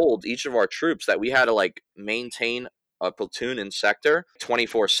literally told, each of our troops, that we had to like maintain a platoon in sector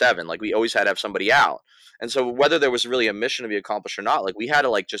 24/7. Like we always had to have somebody out. And so whether there was really a mission to be accomplished or not, like we had to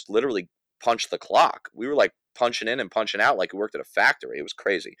like just literally punch the clock. We were like punching in and punching out like we worked at a factory. It was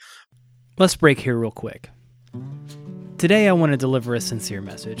crazy. Let's break here real quick. Today I want to deliver a sincere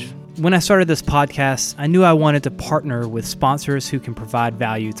message. When I started this podcast, I knew I wanted to partner with sponsors who can provide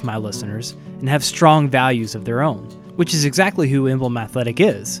value to my listeners and have strong values of their own, which is exactly who Emblem Athletic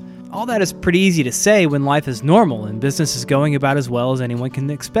is. All that is pretty easy to say when life is normal and business is going about as well as anyone can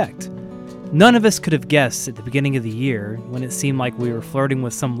expect. None of us could have guessed at the beginning of the year, when it seemed like we were flirting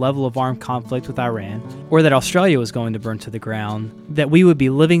with some level of armed conflict with Iran, or that Australia was going to burn to the ground, that we would be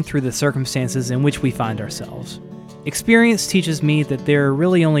living through the circumstances in which we find ourselves. Experience teaches me that there are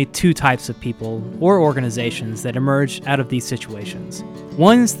really only two types of people or organizations that emerge out of these situations.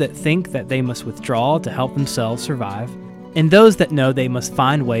 Ones that think that they must withdraw to help themselves survive, and those that know they must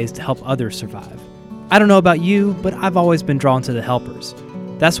find ways to help others survive. I don't know about you, but I've always been drawn to the helpers.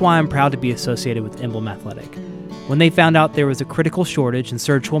 That's why I'm proud to be associated with Emblem Athletic. When they found out there was a critical shortage in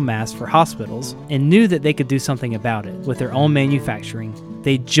surgical masks for hospitals and knew that they could do something about it with their own manufacturing,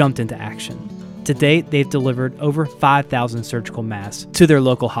 they jumped into action. To date, they've delivered over 5,000 surgical masks to their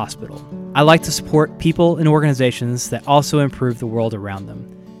local hospital. I like to support people and organizations that also improve the world around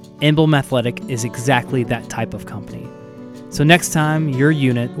them. Emblem Athletic is exactly that type of company. So next time your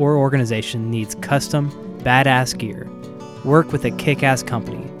unit or organization needs custom, badass gear, work with a kick-ass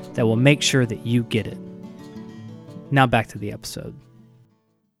company that will make sure that you get it. Now back to the episode.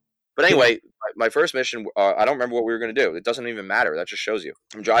 But anyway, my first mission, I don't remember what we were going to do. It doesn't even matter. That just shows you.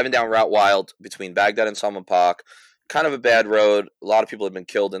 I'm driving down Route Wild between Baghdad and Salman Pak. Kind of a bad road. A lot of people have been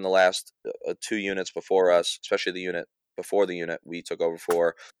killed in the last 2 units before us, especially the unit before the unit we took over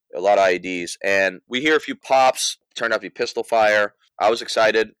for. A lot of IEDs. And we hear a few pops. Turned out to be pistol fire. I was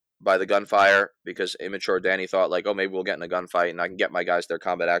excited by the gunfire because immature Danny thought like, oh, maybe we'll get in a gunfight and I can get my guys their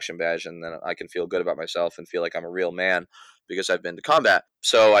combat action badge and then I can feel good about myself and feel like I'm a real man because I've been to combat.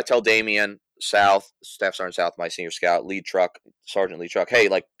 So I tell Damien South, Staff Sergeant South, my senior scout, lead truck, Sergeant lead truck, hey,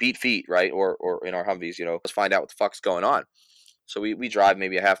 like beat feet, right? Or in our Humvees, let's find out what the fuck's going on. So we drive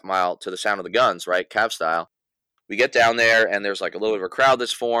maybe a half mile to the sound of the guns, right? Cav style. We get down there and there's like a little bit of a crowd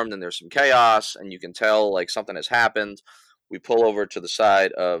that's formed and there's some chaos and you can tell like something has happened. We pull over to the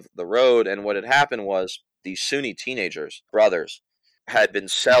side of the road and what had happened was these Sunni teenagers, brothers, had been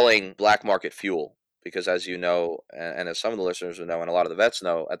selling black market fuel because as you know, and as some of the listeners will know, and a lot of the vets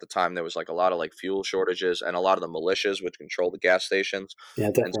know, at the time there was like a lot of like fuel shortages, and a lot of the militias would control the gas stations. Yeah,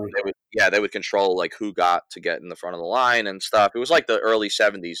 And so definitely. they would control like who got to get in the front of the line and stuff. It was like the early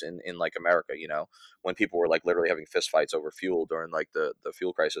 70s in like America, you know, when people were like literally having fistfights over fuel during like the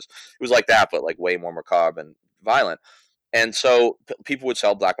fuel crisis. It was like that, but like way more macabre and violent. And so people would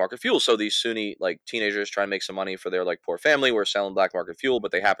sell black market fuel. So these Sunni like teenagers trying to make some money for their like poor family were selling black market fuel,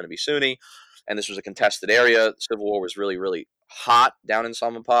 but they happen to be Sunni. And this was a contested area. The Civil War was really, really hot down in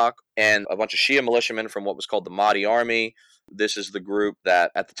Salman Park. And a bunch of Shia militiamen from what was called the Mahdi Army. This is the group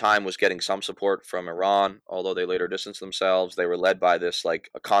that at the time was getting some support from Iran, although they later distanced themselves. They were led by this like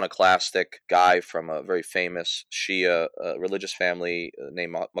iconoclastic guy from a very famous Shia religious family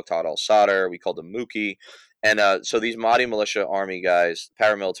named Muqtada al-Sadr. We called him Muki. And so these Mahdi militia army guys,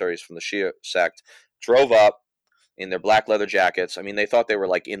 paramilitaries from the Shia sect, drove up in their black leather jackets. I mean, they thought they were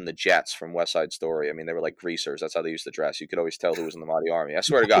like in the jets from West Side Story. I mean, they were like greasers. That's how they used to dress. You could always tell who was in the Mahdi army. I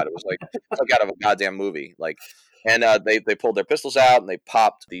swear to God, it was like out of a goddamn movie. Like, and they pulled their pistols out and they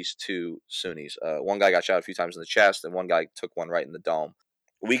popped these two Sunnis. One guy got shot a few times in the chest, and one guy took one right in the dome.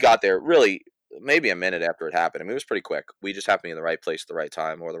 We got there really maybe a minute after it happened. I mean, it was pretty quick. We just happened to be in the right place at the right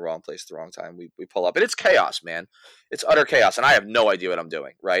time, or the wrong place at the wrong time. We pull up, and it's chaos, man. It's utter chaos, and I have no idea what I'm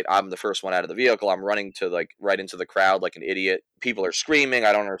doing, right? I'm the first one out of the vehicle. I'm running to like right into the crowd like an idiot. People are screaming.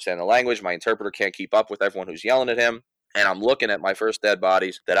 I don't understand the language. My interpreter can't keep up with everyone who's yelling at him. And I'm looking at my first dead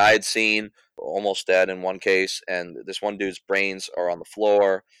bodies that I had seen, almost dead in one case, and this one dude's brains are on the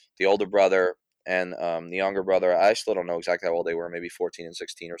floor. The older brother and the younger brother, I still don't know exactly how old they were, maybe 14 and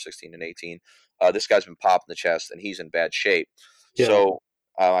 16 or 16 and 18. This guy's been popped in the chest, and he's in bad shape. Yeah. So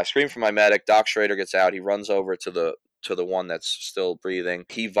I scream for my medic. Doc Schrader gets out. He runs over to the one that's still breathing.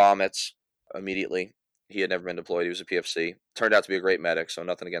 He vomits immediately. He had never been deployed. He was a PFC. Turned out to be a great medic, so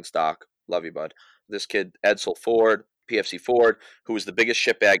nothing against Doc. Love you, bud. This kid, Edsel Ford, PFC Ford, who was the biggest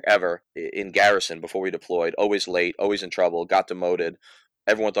shitbag ever in garrison before we deployed, always late, always in trouble, got demoted.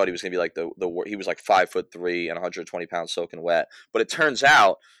 Everyone thought he was going to be like he was like 5'3" and 120 pounds soaking wet. But it turns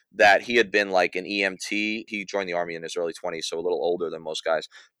out that he had been like an EMT. He joined the Army in his early 20s, so a little older than most guys.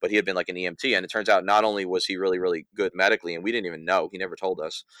 But he had been like an EMT. And it turns out not only was he really, really good medically, and we didn't even know. He never told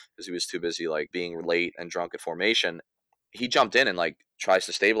us because he was too busy like being late and drunk at formation. He jumped in and like tries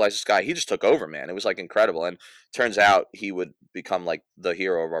to stabilize this guy. He just took over, man. It was like incredible. And turns out he would become like the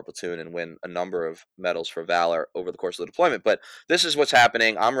hero of our platoon and win a number of medals for valor over the course of the deployment. But this is what's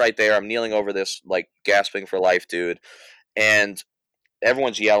happening. I'm right there. I'm kneeling over this, like gasping for life, dude. And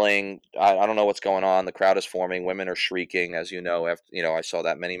everyone's yelling. I don't know what's going on. The crowd is forming. Women are shrieking, as you know. After, you know, I saw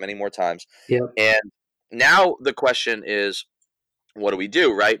that many, many more times. Yeah. And now the question is, what do we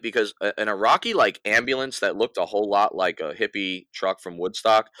do, right? Because an Iraqi like ambulance that looked a whole lot like a hippie truck from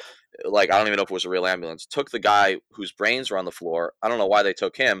Woodstock, like I don't even know if it was a real ambulance, took the guy whose brains were on the floor. I don't know why they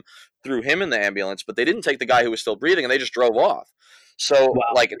took him, threw him in the ambulance, but they didn't take the guy who was still breathing, and they just drove off. So Wow.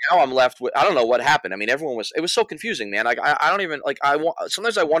 like now I'm left with, I don't know what happened. I mean, it was so confusing, man. Like I don't even like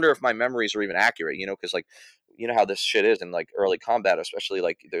sometimes I wonder if my memories are even accurate, you know, because like you know how this shit is in like early combat, especially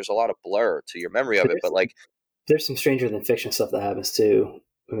like there's a lot of blur to your memory of it, but like. There's some stranger than fiction stuff that happens too.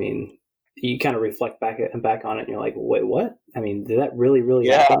 I mean, you kind of reflect back on it, and you're like, "Wait, what? I mean, did that really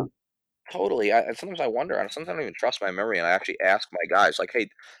happen?" Totally. Sometimes I wonder, and sometimes I don't even trust my memory, and I actually ask my guys, like, hey,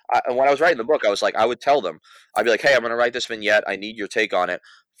 when I was writing the book, I was like, I would tell them, I'd be like, hey, I'm going to write this vignette. I need your take on it.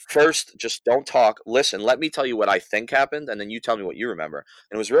 First, just don't talk. Listen, let me tell you what I think happened, and then you tell me what you remember.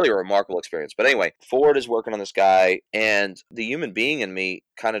 And it was really a remarkable experience. But anyway, Ford is working on this guy, and the human being in me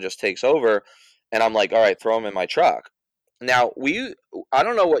kind of just takes over, and I'm like, all right, throw him in my truck. Now, I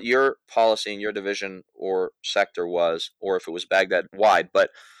don't know what your policy in your division or sector was, or if it was Baghdad wide, but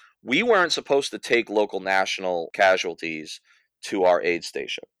we weren't supposed to take local national casualties to our aid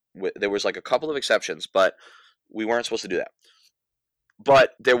station. There was like a couple of exceptions, but we weren't supposed to do that.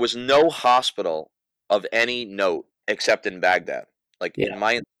 But there was no hospital of any note except in Baghdad. Like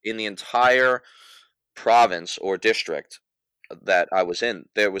in the entire province or district that I was in,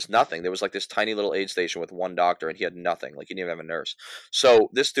 there was nothing. There was like this tiny little aid station with one doctor, and he had nothing. Like he didn't even have a nurse. So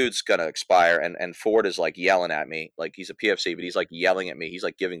this dude's gonna expire, and Ford is like yelling at me. Like he's a PFC, but he's like yelling at me. He's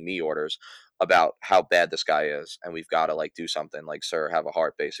like giving me orders about how bad this guy is, and we've got to like do something. Like, sir, have a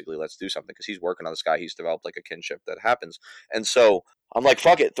heart, basically. Let's do something, because he's working on this guy. He's developed like a kinship that happens, and so I'm like,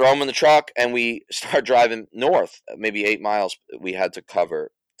 fuck it, throw him in the truck, and we start driving north. Maybe 8 miles we had to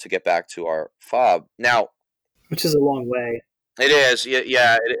cover to get back to our fob. Now, which is a long way. it is,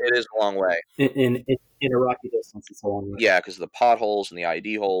 yeah, it is a long way. And In a rocky distance, it's a long way. Yeah, because of the potholes and the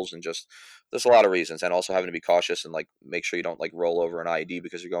ID holes, and just there's a lot of reasons, and also having to be cautious and like make sure you don't like roll over an ID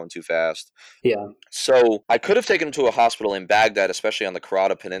because you're going too fast. Yeah. So I could have taken him to a hospital in Baghdad, especially on the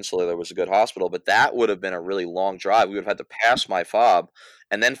Karada Peninsula. There was a good hospital, but that would have been a really long drive. We would have had to pass my fob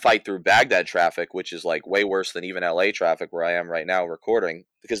and then fight through Baghdad traffic, which is like way worse than even LA traffic where I am right now recording,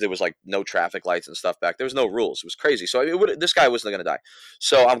 because there was like no traffic lights and stuff back. There was no rules. It was crazy. So this guy wasn't going to die.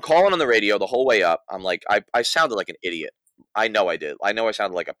 So I'm calling on the radio the whole way up. I'm like, I sounded like an idiot. I know I did. I know I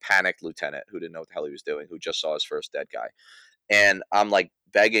sounded like a panicked lieutenant who didn't know what the hell he was doing, who just saw his first dead guy. And I'm like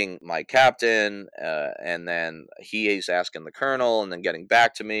begging my captain, and then he is asking the colonel, and then getting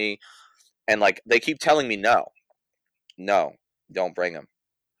back to me. And like they keep telling me, no, don't bring him.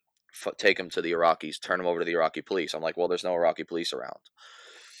 Take him to the Iraqis, turn him over to the Iraqi police. I'm like, well, there's no Iraqi police around.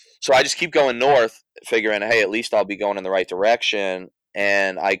 So I just keep going north, figuring, hey, at least I'll be going in the right direction.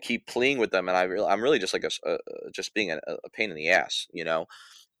 And I keep pleading with them, and I'm really just like just being a pain in the ass, you know.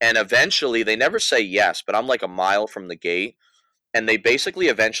 And eventually, they never say yes, but I'm like a mile from the gate, and they basically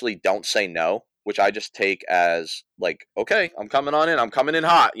eventually don't say no, which I just take as like, okay, I'm coming on in. I'm coming in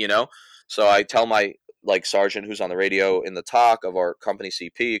hot, you know. So I tell my like sergeant who's on the radio in the talk of our company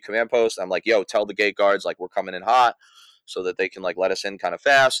CP command post, I'm like, yo, tell the gate guards like we're coming in hot, so that they can like let us in kind of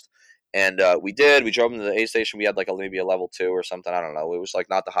fast. And we did. We drove him to the aid station. We had like maybe a level 2 or something. I don't know. It was like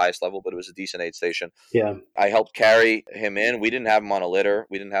not the highest level, but it was a decent aid station. Yeah. I helped carry him in. We didn't have him on a litter.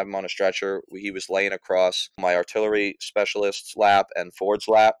 We didn't have him on a stretcher. He was laying across my artillery specialist's lap and Ford's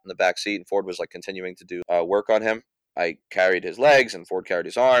lap in the back seat. And Ford was like continuing to do work on him. I carried his legs and Ford carried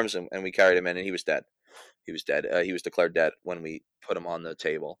his arms, and we carried him in, and he was dead. He was dead. He was declared dead when we put him on the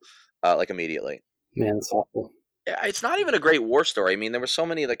table, like immediately. Man, it's awful. It's not even a great war story. I mean, there were so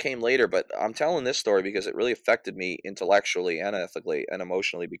many that came later, but I'm telling this story because it really affected me intellectually and ethically and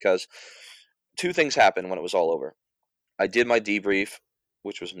emotionally, because two things happened when it was all over. I did my debrief,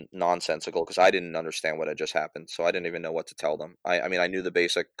 which was nonsensical because I didn't understand what had just happened, so I didn't even know what to tell them. I mean, I knew the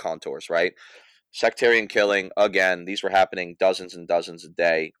basic contours, right? Sectarian killing, again, these were happening dozens and dozens a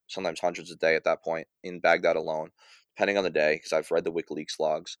day, sometimes hundreds a day at that point in Baghdad alone, depending on the day, because I've read the WikiLeaks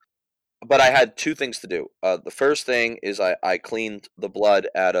logs. But I had two things to do. The first thing is I cleaned the blood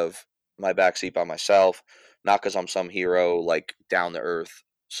out of my backseat by myself, not because I'm some hero, like down-to-earth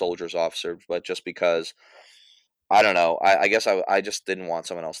soldier's officer, but just because, I don't know, I guess I just didn't want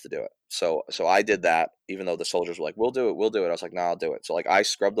someone else to do it. So I did that, even though the soldiers were like, we'll do it. I was like, no, I'll do it. So like I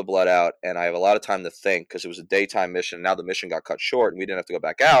scrubbed the blood out, and I have a lot of time to think because it was a daytime mission. Now the mission got cut short, and we didn't have to go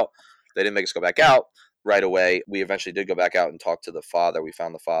back out. They didn't make us go back out right away. We eventually did go back out and talk to the father. We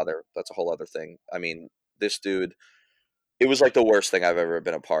found the father. That's a whole other thing. I mean, this dude, it was like the worst thing I've ever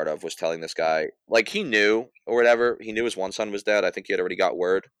been a part of, was telling this guy, like he knew or whatever. He knew his one son was dead. I think he had already got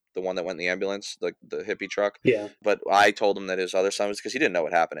word, the one that went in the ambulance, the hippie truck. Yeah. But I told him that his other son was, because he didn't know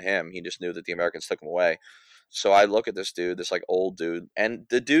what happened to him. He just knew that the Americans took him away. So I look at this dude, this like old dude, and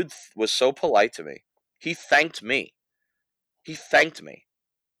the dude was so polite to me. He thanked me.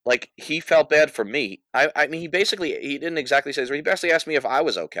 Like, he felt bad for me. I mean, he didn't exactly say this, but he basically asked me if I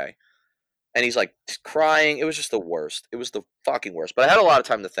was okay. And he's like crying. It was just the worst. It was the fucking worst. But I had a lot of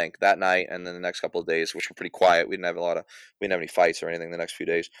time to think that night, and then the next couple of days, which were pretty quiet. We didn't have any fights or anything the next few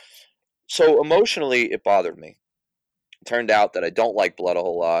days. So emotionally, it bothered me. It turned out that I don't like blood a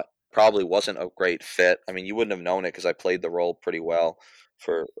whole lot. Probably wasn't a great fit. I mean, you wouldn't have known it because I played the role pretty well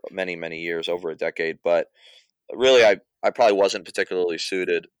for many, many years, over a decade. But really, I probably wasn't particularly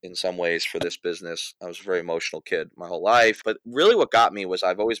suited in some ways for this business. I was a very emotional kid my whole life. But really what got me was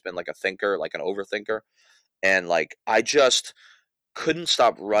I've always been like a thinker, like an overthinker. And like I just couldn't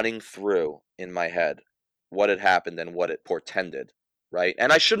stop running through in my head what had happened and what it portended, right?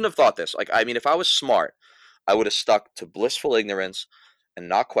 And I shouldn't have thought this. Like, I mean, if I was smart, I would have stuck to blissful ignorance and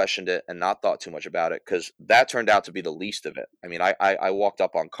not questioned it and not thought too much about it, because that turned out to be the least of it. I mean, I walked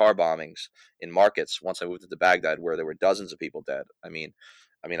up on car bombings in markets once I moved into Baghdad where there were dozens of people dead.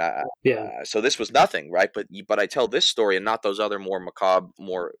 So this was nothing, right? But I tell this story and not those other more macabre,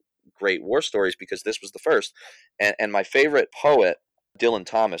 more great war stories, because this was the first. And my favorite poet, Dylan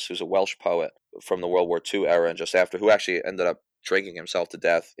Thomas, who's a Welsh poet from the World War II era and just after, who actually ended up drinking himself to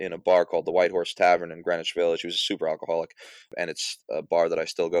death in a bar called the White Horse Tavern in Greenwich Village. He was a super alcoholic, and it's a bar that I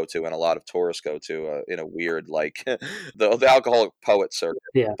still go to and a lot of tourists go to in a weird, like, the alcoholic poet circuit.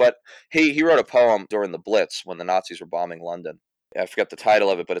 Yeah. But he wrote a poem during the Blitz when the Nazis were bombing London. I forget the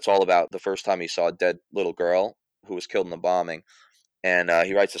title of it, but it's all about the first time he saw a dead little girl who was killed in the bombing. And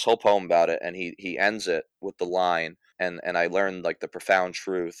he writes this whole poem about it, and he ends it with the line, And I learned like the profound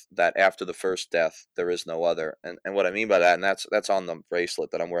truth that after the first death, there is no other. And what I mean by that, and that's on the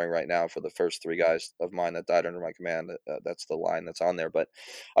bracelet that I'm wearing right now for the first 3 guys of mine that died under my command. That's the line that's on there. But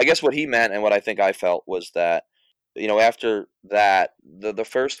I guess what he meant and what I think I felt was that, after that, the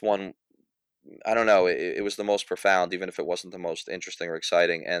first one, I don't know, it was the most profound, even if it wasn't the most interesting or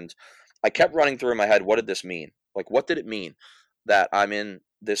exciting. And I kept running through in my head, what did this mean? Like, what did it mean that I'm in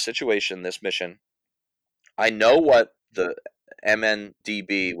this situation, this mission? I know what the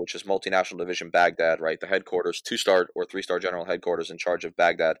MNDB, which is Multinational Division Baghdad, right? The headquarters, 2-star or 3-star general headquarters in charge of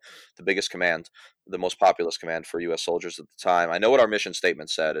Baghdad, the biggest command, the most populous command for U.S. soldiers at the time. I know what our mission statement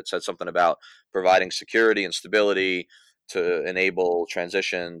said. It said something about providing security and stability to enable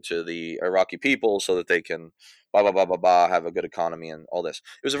transition to the Iraqi people so that they can blah, blah, blah, blah, blah, have a good economy and all this.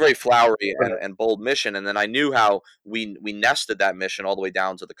 It was a very flowery and bold mission. And then I knew how we nested that mission all the way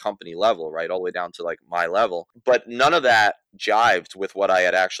down to the company level, right? All the way down to like my level. But none of that jived with what I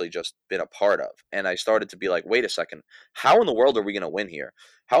had actually just been a part of. And I started to be like, wait a second, how in the world are we going to win here?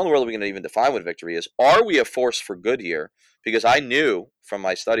 How in the world are we going to even define what victory is? Are we a force for good here? Because I knew from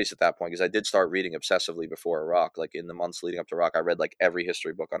my studies at that point, because I did start reading obsessively before Iraq, like in the months leading up to Iraq, I read like every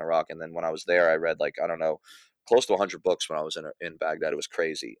history book on Iraq. And then when I was there, I read like, I don't know, close to 100 books when I was in Baghdad. It was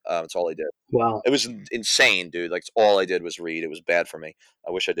crazy. It's all I did. Wow. It was insane, dude. Like all I did was read. It was bad for me.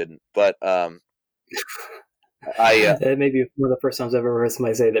 I wish I didn't. But It may be one of the first times I've ever heard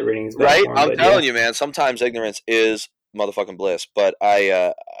somebody say that reading is bad right? for 'em, I'm but telling you, man, sometimes ignorance is motherfucking bliss. But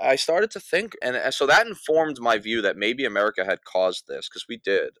I started to think, and so that informed my view that maybe America had caused this, because we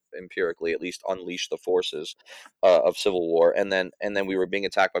did empirically at least unleash the forces of civil war, and then we were being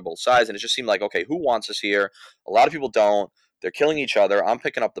attacked by both sides, and it just seemed like, okay, who wants us here? A lot of people don't. They're killing each other. I'm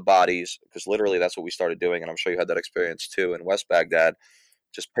picking up the bodies, because literally that's what we started doing, and I'm sure you had that experience too in West Baghdad,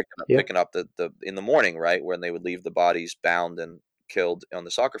 just picking up the in the morning, right, when they would leave the bodies bound and killed on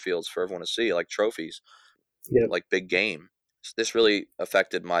the soccer fields for everyone to see, like trophies, like big game. So this really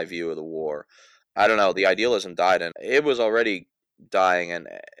affected my view of the war. I don't know. The idealism died, and it was already dying. And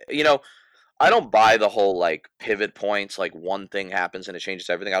I don't buy the whole like pivot points, like one thing happens and it changes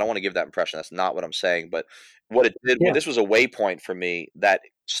everything. I don't want to give that impression. That's not what I'm saying. But what it did, this was a waypoint for me that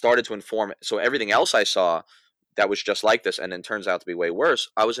started to inform. So everything else I saw that was just like this, and then turns out to be way worse,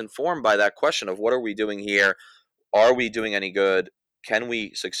 I was informed by that question of what are we doing here? Are we doing any good? Can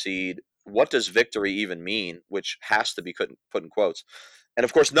we succeed? What does victory even mean? Which has to be put in quotes. And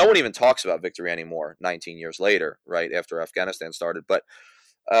of course, no one even talks about victory anymore 19 years later, right, after Afghanistan started. But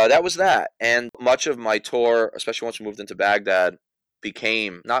that was that. And much of my tour, especially once we moved into Baghdad,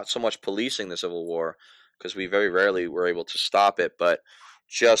 became not so much policing the civil war, because we very rarely were able to stop it, but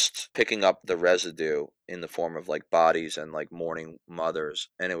just picking up the residue in the form of like bodies and like mourning mothers.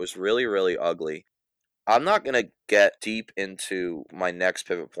 And it was really, really ugly. I'm not going to get deep into my next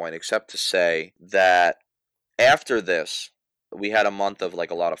pivot point, except to say that after this, we had a month of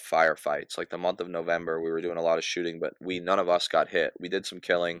like a lot of firefights. Like the month of November, we were doing a lot of shooting, but none of us got hit. We did some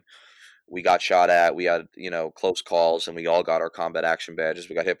killing. We got shot at. We had, close calls, and we all got our combat action badges.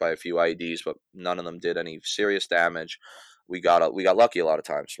 We got hit by a few IEDs, but none of them did any serious damage. We got lucky a lot of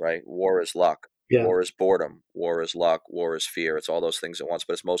times, right? War is luck. Yeah. War is boredom. War is luck. War is fear. It's all those things at once,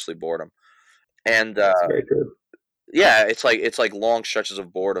 but it's mostly boredom. And That's very true. yeah, it's like long stretches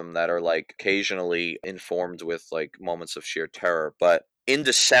of boredom that are like occasionally informed with like moments of sheer terror. But in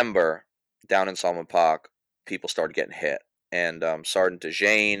December, down in Salman Pak, people started getting hit. And Sergeant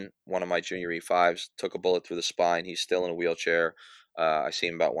DeJane, one of my junior E5s, took a bullet through the spine. He's still in a wheelchair. I see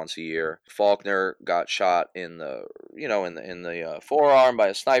him about once a year. Faulkner got shot in the forearm by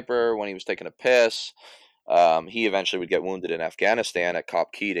a sniper when he was taking a piss. He eventually would get wounded in Afghanistan at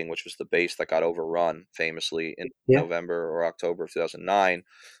Cop Keating, which was the base that got overrun famously in November or October of 2009.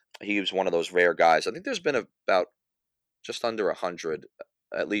 He was one of those rare guys. I think there's been about just under 100,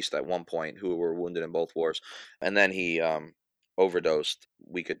 at least at one point, who were wounded in both wars. And then he overdosed.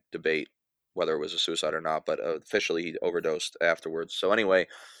 We could debate whether it was a suicide or not, but officially he overdosed afterwards. So anyway,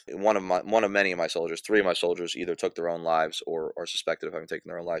 one of many of my soldiers, 3 of my soldiers, either took their own lives or are suspected of having taken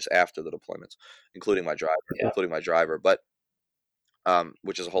their own lives after the deployments, including my driver. But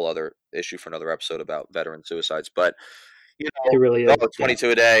which is a whole other issue for another episode about veteran suicides. But it really is 22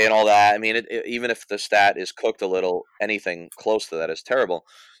 a day and all that. I mean, even if the stat is cooked a little, anything close to that is terrible.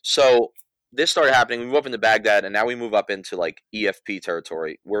 So this started happening. We move up into Baghdad, and now we move up into like EFP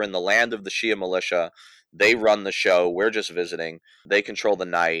territory. We're in the land of the Shia militia. They run the show. We're just visiting. They control the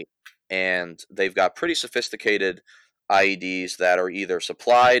night, and they've got pretty sophisticated IEDs that are either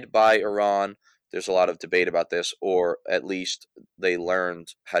supplied by Iran, there's a lot of debate about this, or at least they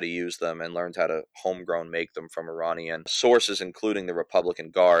learned how to use them and learned how to homegrown make them from Iranian sources, including the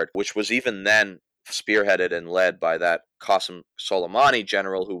Republican Guard, which was even then spearheaded and led by that Qasem Soleimani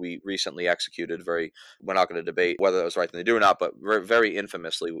general who we recently executed. We're not going to debate whether that was the right thing to do or not, but very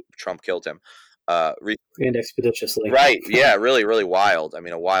infamously, Trump killed him. And expeditiously. Right. Yeah. Really, really wild. I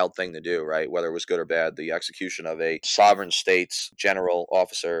mean, a wild thing to do, right? Whether it was good or bad, the execution of a sovereign state's general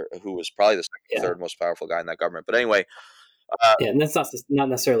officer who was probably the second, third most powerful guy in that government. But anyway. And that's not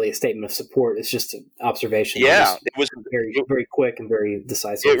necessarily a statement of support. It's just an observation. Yeah, it was very quick and very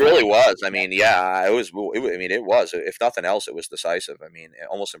decisive. It really was. I mean, yeah, it was. It was. If nothing else, it was decisive. I mean,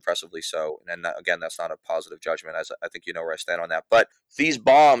 almost impressively so. And again, that's not a positive judgment. As I think you know where I stand on that. But these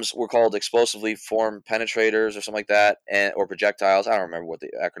bombs were called explosively formed penetrators or something like that, or projectiles. I don't remember what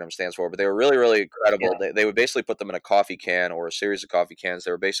the acronym stands for, but they were really, really incredible. Yeah. They would basically put them in a coffee can or a series of coffee cans.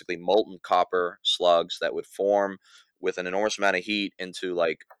 They were basically molten copper slugs that would form with an enormous amount of heat into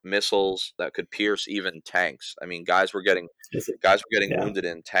like missiles that could pierce even tanks. I mean, guys were getting wounded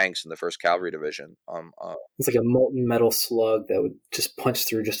in tanks in the 1st Cavalry Division. It's like a molten metal slug that would just punch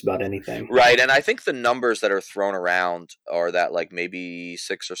through just about anything. Right, and I think the numbers that are thrown around are that like maybe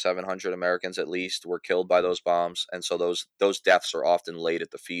 600 or 700 Americans at least were killed by those bombs, and so those deaths are often laid at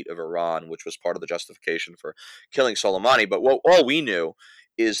the feet of Iran, which was part of the justification for killing Soleimani. But all we knew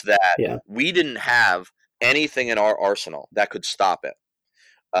is that we didn't have anything in our arsenal that could stop it.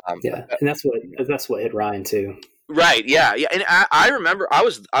 And that's what hit Ryan too. Right. Yeah. And I remember I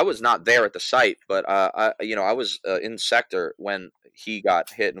was not there at the site, but I was in sector when he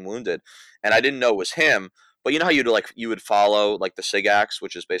got hit and wounded, and I didn't know it was him. But you know how you would follow like the SIGACs,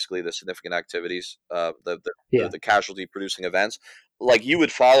 which is basically the significant activities, the casualty producing events. Like you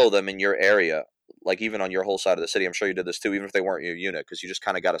would follow them in your area, like even on your whole side of the city. I'm sure you did this too, even if they weren't your unit, because you just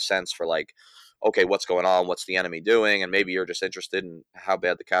kind of got a sense for like, okay, what's going on? What's the enemy doing? And maybe you're just interested in how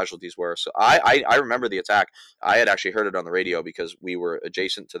bad the casualties were. So I remember the attack. I had actually heard it on the radio because we were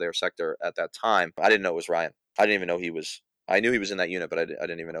adjacent to their sector at that time. I didn't know it was Ryan. I didn't even know he was. I knew he was in that unit, but I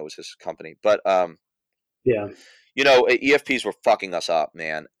didn't even know it was his company. But EFPs were fucking us up,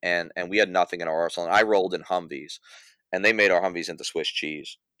 man, and we had nothing in our arsenal. And I rolled in Humvees, and they made our Humvees into Swiss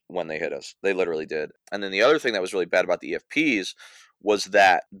cheese when they hit us. They literally did. And then the other thing that was really bad about the EFPs was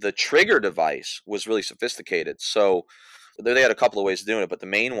that the trigger device was really sophisticated. So they had a couple of ways of doing it, but the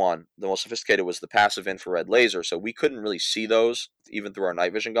main one, the most sophisticated, was the passive infrared laser. So we couldn't really see those even through our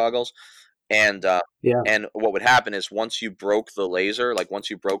night vision goggles. And and what would happen is once you broke the laser, like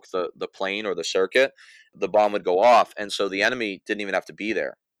once you broke the plane or the circuit, the bomb would go off. And so the enemy didn't even have to be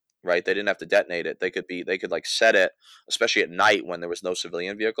there, right? They didn't have to detonate it. They could like set it, especially at night when there was no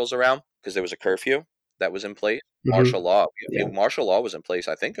civilian vehicles around, because there was a curfew that was in place. Martial law. Martial law was in place,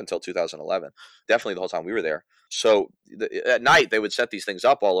 I think, until 2011. Definitely the whole time we were there. So at night, they would set these things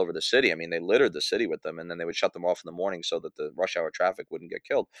up all over the city. I mean, they littered the city with them, and then they would shut them off in the morning so that the rush hour traffic wouldn't get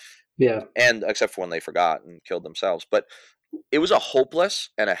killed. Yeah. And except for when they forgot and killed themselves. But it was a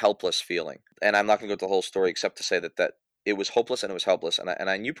hopeless and a helpless feeling. And I'm not going to go into the whole story except to say that it was hopeless and it was helpless.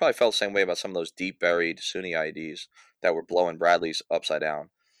 And you probably felt the same way about some of those deep buried Sunni IEDs that were blowing Bradleys upside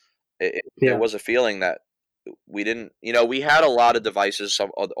down. There was a feeling that we didn't, we had a lot of devices,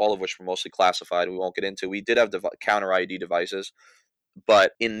 all of which were mostly classified. We won't get into. We did have counter IED devices,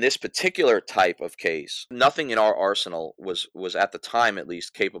 but in this particular type of case, nothing in our arsenal was at the time at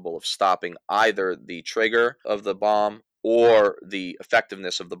least capable of stopping either the trigger of the bomb or the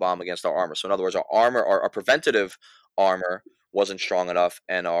effectiveness of the bomb against our armor. So in other words, our armor, our preventative armor wasn't strong enough,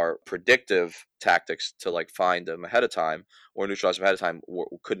 and our predictive tactics to like find them ahead of time or neutralize them ahead of time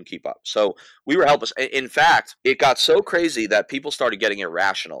couldn't keep up. So we were helpless. In fact, it got so crazy that people started getting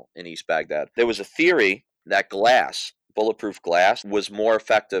irrational in East Baghdad. There was a theory that bulletproof glass, was more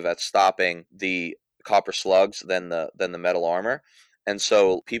effective at stopping the copper slugs than the metal armor. And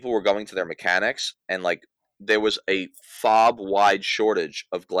so people were going to their mechanics, and like there was a fob-wide shortage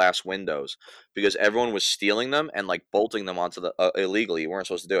of glass windows because everyone was stealing them and like bolting them onto the illegally. You weren't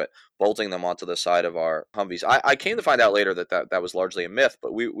supposed to do it, bolting them onto the side of our Humvees. I came to find out later that was largely a myth,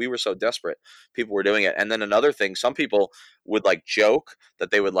 but we were so desperate, people were doing it. And then another thing, some people would like joke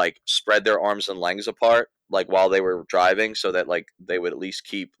that they would like spread their arms and legs apart like while they were driving so that like they would at least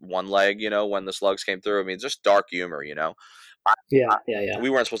keep one leg, when the slugs came through. I mean, just dark humor, Yeah.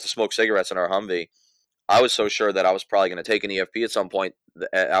 We weren't supposed to smoke cigarettes in our Humvee. I was so sure that I was probably going to take an EFP at some point.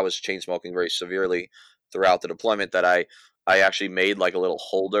 I was chain smoking very severely throughout the deployment that I I actually made like a little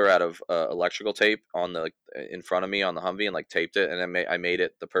holder out of electrical tape on the in front of me on the Humvee and like taped it, and then I made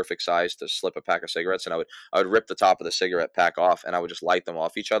it the perfect size to slip a pack of cigarettes. And I would rip the top of the cigarette pack off, and I would just light them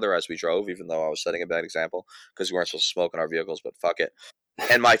off each other as we drove, even though I was setting a bad example because we weren't supposed to smoke in our vehicles. But fuck it.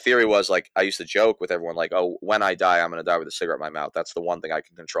 And my theory was like I used to joke with everyone like, oh, when I die, I'm gonna die with a cigarette in my mouth. That's the one thing I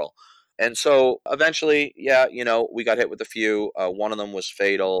can control. And so eventually, yeah, we got hit with a few. One of them was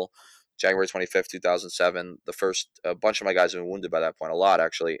fatal. January 25th, 2007. The first bunch of my guys have been wounded by that point, a lot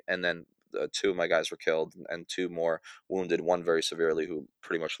actually. And then two of my guys were killed and two more wounded, one very severely who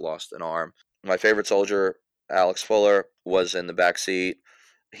pretty much lost an arm. My favorite soldier, Alex Fuller, was in the back seat.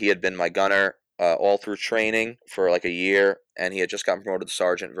 He had been my gunner all through training for like a year, and he had just gotten promoted to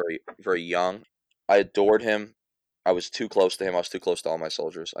sergeant very, very young. I adored him. I was too close to him. I was too close to all my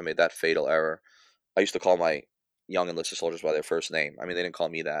soldiers. I made that fatal error. I used to call my young enlisted soldiers by their first name. I mean, they didn't call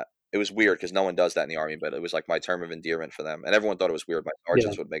me that. It was weird because no one does that in the Army, but it was like my term of endearment for them. And everyone thought it was weird. My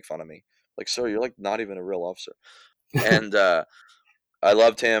sergeants would make fun of me. Like, sir, you're like not even a real officer. And I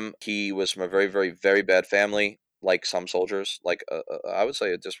loved him. He was from a very, very, very bad family, like some soldiers. Like I would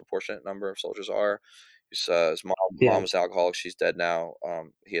say a disproportionate number of soldiers are. His mom was alcoholic. She's dead now.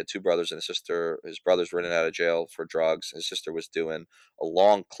 He had two brothers and a sister. His brothers were in and out of jail for drugs. His sister was doing a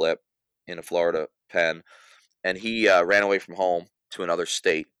long clip in a Florida pen. And he ran away from home to another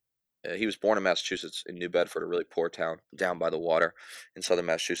state. He was born in Massachusetts, in New Bedford, a really poor town down by the water in southern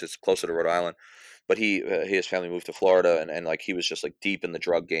Massachusetts, closer to Rhode Island. But his family moved to Florida, and like he was just like deep in the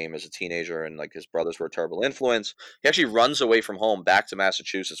drug game as a teenager, and like his brothers were a terrible influence. He actually runs away from home back to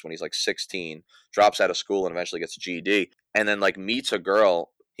Massachusetts when he's like 16, drops out of school, and eventually gets a GED, and then like meets a girl.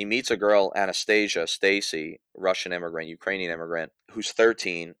 He meets a girl, Anastasia Stacy, Russian immigrant, Ukrainian immigrant, who's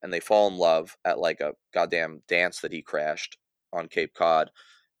 13, and they fall in love at like a goddamn dance that he crashed on Cape Cod,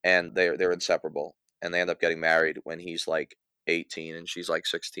 and they're inseparable, and they end up getting married when he's like 18 and she's like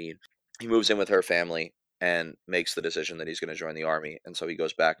 16. He moves in with her family and makes the decision that he's going to join the Army, and so he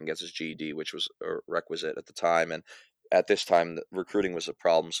goes back and gets his GED, which was a requisite at the time, and at this time recruiting was a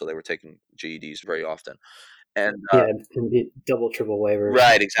problem, so they were taking GEDs very often. And double, triple waivers.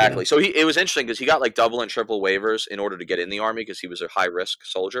 Right, exactly. So it was interesting because he got like double and triple waivers in order to get in the Army because he was a high risk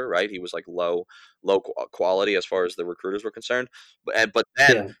soldier, right? He was like low quality as far as the recruiters were concerned. But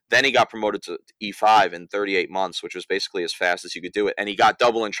then he got promoted to E5 in 38 months, which was basically as fast as you could do it. And he got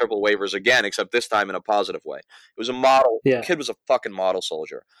double and triple waivers again, except this time in a positive way. It was a model. The kid was a fucking model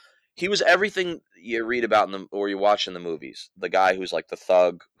soldier. He was everything you read about or you watch in the movies. The guy who's like the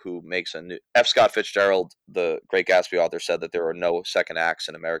thug who makes a new... F. Scott Fitzgerald, the Great Gatsby author, said that there are no second acts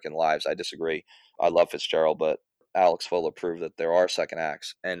in American lives. I disagree. I love Fitzgerald, but Alex Fuller proved that there are second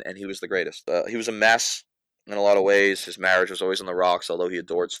acts, and he was the greatest. He was a mess in a lot of ways. His marriage was always on the rocks, although he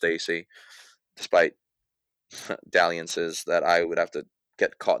adored Stacy, despite dalliances that I would have to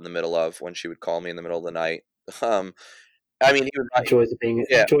get caught in the middle of when she would call me in the middle of the night. I mean, he was like, joys of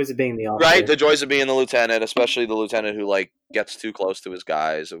being the officer. Right, the joys of being the lieutenant, especially the lieutenant who like gets too close to his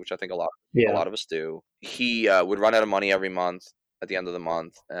guys, which I think a lot of us do. He would run out of money every month at the end of the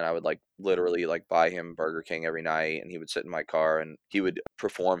month, and I would like literally like buy him Burger King every night, and he would sit in my car and he would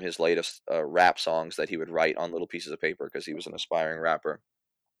perform his latest rap songs that he would write on little pieces of paper because he was an aspiring rapper.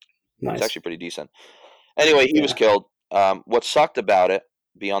 Nice. He was actually pretty decent. Anyway, he was killed. What sucked about it,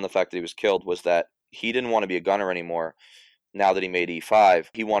 beyond the fact that he was killed, was that he didn't want to be a gunner anymore. Now that he made E5,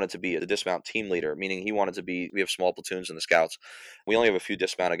 he wanted to be a dismount team leader, meaning he wanted to be, we have small platoons in the Scouts. We only have a few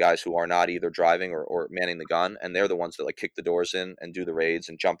dismounted guys who are not either driving or manning the gun, and they're the ones that like kick the doors in and do the raids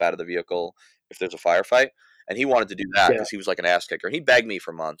and jump out of the vehicle if there's a firefight. And he wanted to do that because he was like an ass kicker. He begged me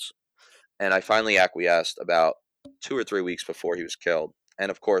for months, and I finally acquiesced about 2 or 3 weeks before he was killed.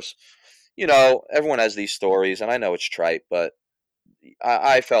 And of course, everyone has these stories, and I know it's trite, but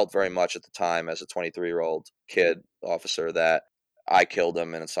I felt very much at the time as a 23-year-old kid officer that I killed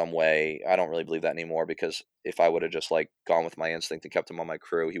him in some way. I don't really believe that anymore because if I would have just like gone with my instinct and kept him on my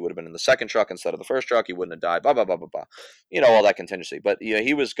crew, he would have been in the second truck instead of the first truck. He wouldn't have died. Blah blah blah blah blah. All that contingency. But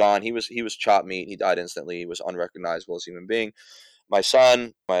he was gone. He was chopped meat. He died instantly. He was unrecognizable as a human being. My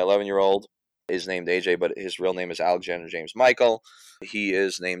son, my 11-year-old, is named AJ, but his real name is Alexander James Michael. He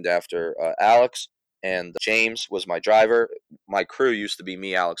is named after Alex. And James was my driver. My crew used to be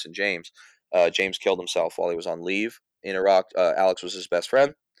me, Alex, and James. James killed himself while he was on leave in Iraq. Alex was his best friend.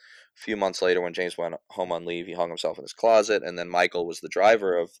 A few months later, when James went home on leave, he hung himself in his closet. And then Michael was the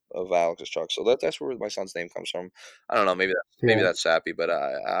driver of Alex's truck. So that's where my son's name comes from. I don't know. Maybe that's sappy, but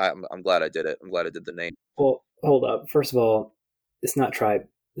I'm glad I did it. I'm glad I did the name. Well, hold up. First of all, it's not tribe.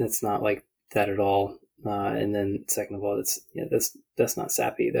 It's not like that at all. And then second of all, that's not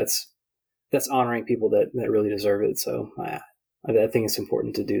sappy. That's that's honoring people that really deserve it. So I think it's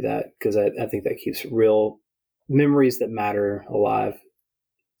important to do that because I think that keeps real memories that matter alive.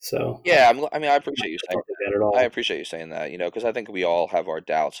 So Yeah, I mean, I appreciate you I saying don't think that at I all. appreciate you saying that, because I think we all have our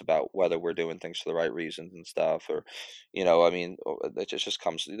doubts about whether we're doing things for the right reasons and stuff, or, I mean, it just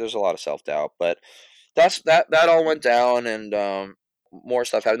comes. There's a lot of self doubt, but that all went down, and more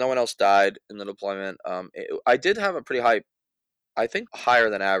stuff happened. No one else died in the deployment. I did have a pretty high, I think, higher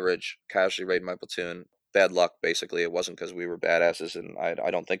than average casualty rate in my platoon. Bad luck, basically. It wasn't because we were badasses, and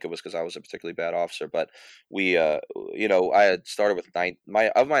I don't think it was because I was a particularly bad officer. But we, I had started with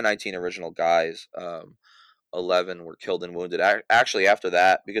my 19 original guys. 11 were killed and wounded. Actually, after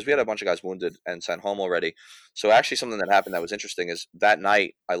that, because we had a bunch of guys wounded and sent home already. So actually, something that happened that was interesting is that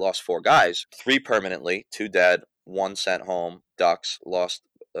night I lost 4 guys, 3 permanently, 2 dead, 1 sent home. Dux lost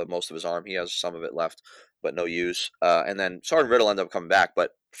most of his arm. He has some of it left, but no use. And then Sergeant Riddle ended up coming back.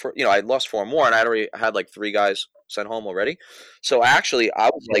 But I lost 4 more, and I already had like 3 guys sent home already. So actually, I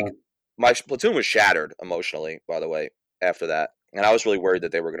was like, my platoon was shattered emotionally, by the way, after that. And I was really worried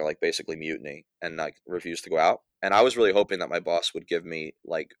that they were going to like basically mutiny and like refuse to go out. And I was really hoping that my boss would give me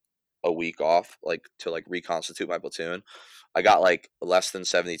like a week off, like to like reconstitute my platoon. I got like less than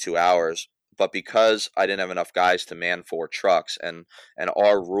 72 hours, but because I didn't have enough guys to man 4 trucks, and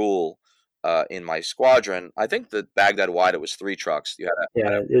our rule in my squadron, I think that Baghdad wide it was 3 trucks. You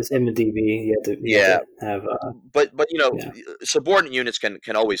had it's MDB. You have to have. But subordinate units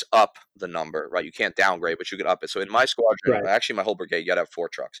can always up the number, right? You can't downgrade, but you can up it. So in my squadron, actually my whole brigade, you got to have 4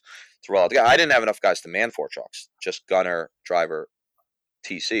 trucks to roll out. I didn't have enough guys to man 4 trucks, just gunner, driver,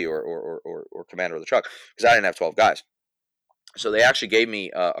 TC, or commander of the truck, because I didn't have 12 guys. So they actually gave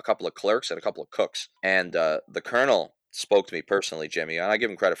me a couple of clerks and a couple of cooks, and the colonel spoke to me personally, Jimmy, and I give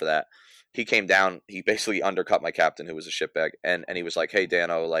him credit for that. He came down, he basically undercut my captain, who was a shitbag, and he was like, "Hey,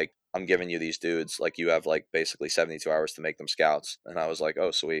 Dano, like, I'm giving you these dudes, like, you have like basically 72 hours to make them scouts." And I was like,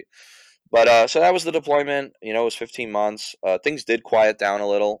 "Oh, sweet." But so that was the deployment. It was 15 months. Things did quiet down a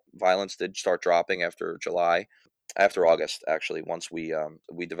little. Violence did start dropping after July, after August, actually. Once we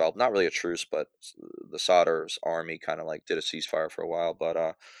developed not really a truce, but the Sadr's army kind of like did a ceasefire for a while. But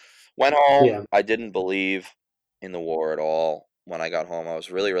went home. Yeah. I didn't believe in the war at all. When I got home, I was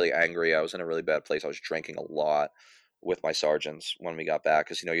really, really angry. I was in a really bad place. I was drinking a lot with my sergeants when we got back,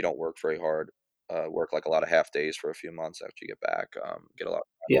 because you don't work very hard. Work like a lot of half days for a few months after you get back. Get a lot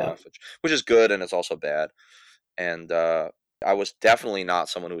of time off, which is good, and it's also bad. And I was definitely not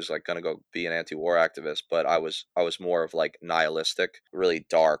someone who was like going to go be an anti-war activist, but I was more of like nihilistic, really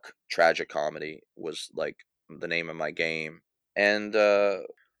dark, tragic comedy was like the name of my game. And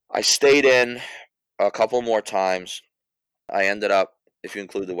I stayed in a couple more times. I ended up, if you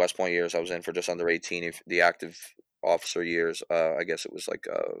include the West Point years, I was in for just under 18. If the active officer years, I guess it was like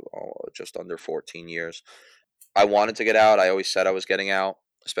just under 14 years. I wanted to get out. I always said I was getting out,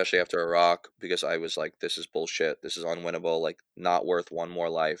 especially after Iraq, because I was like, this is bullshit. This is unwinnable. Like, not worth one more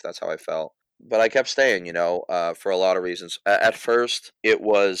life. That's how I felt. But I kept staying, for a lot of reasons. At first, it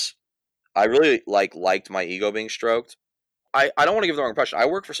was, I really liked my ego being stroked. I don't want to give the wrong impression. I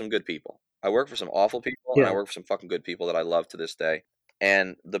work for some good people. I work for some awful people, and I work for some fucking good people that I love to this day.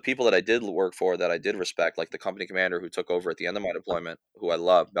 And the people that I did work for, that I did respect, like the company commander who took over at the end of my deployment, who I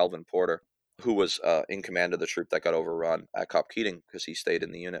love, Melvin Porter, who was in command of the troop that got overrun at Cop Keating, because he stayed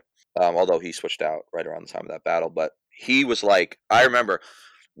in the unit, although he switched out right around the time of that battle. But he was like, I remember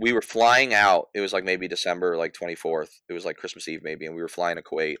we were flying out. It was like maybe December, like 24th. It was like Christmas Eve maybe, and we were flying to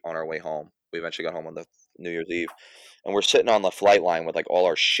Kuwait on our way home. We eventually got home on the New Year's Eve, and we're sitting on the flight line with like all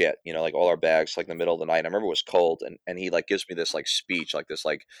our shit, like all our bags, like in the middle of the night. And I remember it was cold, and he like gives me this like speech, like this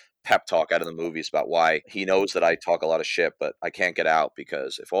like pep talk out of the movies about why he knows that I talk a lot of shit, but I can't get out,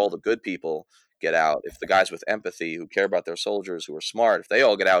 because if all the good people get out, if the guys with empathy who care about their soldiers, who are smart, if they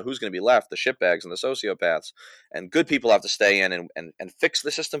all get out, who's going to be left? The shitbags and the sociopaths. And good people have to stay in and fix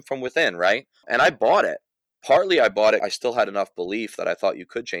the system from within, right? And I bought it. Partly I bought it. I still had enough belief that I thought you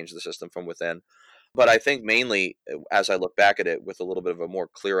could change the system from within. But I think mainly, as I look back at it with a little bit of a more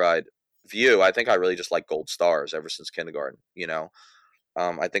clear-eyed view, I think I really just like gold stars ever since kindergarten,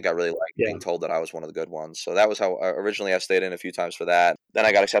 I think I really liked being told that I was one of the good ones. So that was how originally I stayed in a few times for that. Then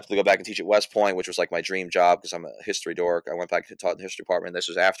I got accepted to go back and teach at West Point, which was like my dream job, because I'm a history dork. I went back and taught in the history department. This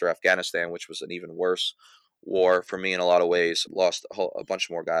was after Afghanistan, which was an even worse war for me in a lot of ways. Lost a bunch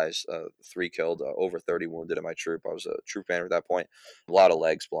more guys, 3 killed, over 30 wounded in my troop. I was a troop commander at that point. A lot of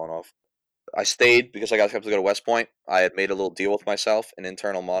legs blown off. I stayed because I got accepted to go to West Point. I had made a little deal with myself, an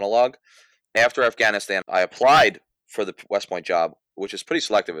internal monologue. After Afghanistan, I applied for the West Point job, which is pretty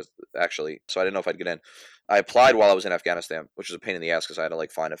selective, actually, so I didn't know if I'd get in. I applied while I was in Afghanistan, which was a pain in the ass because I had to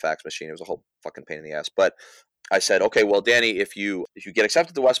like find a fax machine. It was a whole fucking pain in the ass. But I said, okay, well, Danny, if you get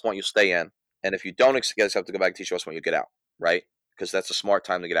accepted to West Point, you'll stay in, and if you don't get accepted to go back to teach West Point, you get out, right? Because that's a smart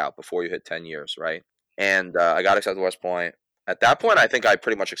time to get out before you hit 10 years, right? And I got accepted to West Point. At that point, I think I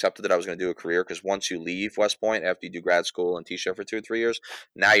pretty much accepted that I was going to do a career, because once you leave West Point after you do grad school and teach there for 2 or 3 years,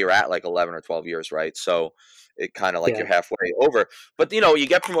 now you're at like 11 or 12 years, right? So it kind of like you're halfway over. But you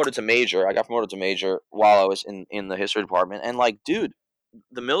get promoted to major. I got promoted to major while I was in the history department, and like, dude,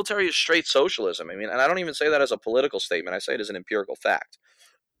 the military is straight socialism. I mean, and I don't even say that as a political statement. I say it as an empirical fact.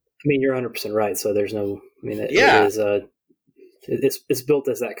 I mean, you're 100% right. So there's no. I mean, it is it's built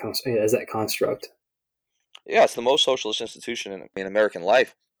as that construct. Yeah, it's the most socialist institution in American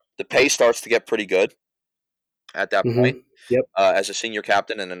life. The pay starts to get pretty good at that point. Yep. As a senior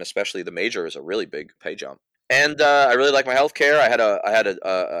captain, and then especially the major is a really big pay jump. And I really like my health care. I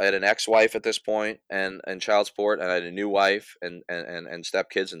had an ex-wife at this point, and child support, and I had a new wife and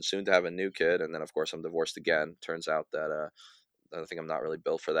stepkids, and soon to have a new kid. And then of course I'm divorced again. Turns out that I think I'm not really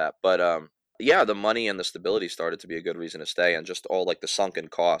built for that. But yeah, the money and the stability started to be a good reason to stay, and just all like the sunken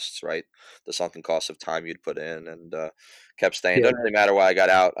costs, right? The sunken costs of time you'd put in, and kept staying. It doesn't really matter why I got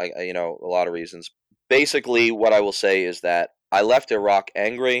out. I a lot of reasons. Basically, what I will say is that I left Iraq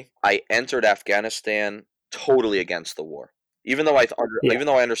angry. I entered Afghanistan totally against the war. Even though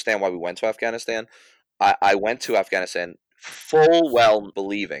I understand why we went to Afghanistan, I went to Afghanistan full well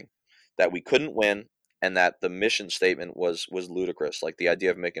believing that we couldn't win, and that the mission statement was ludicrous, like the idea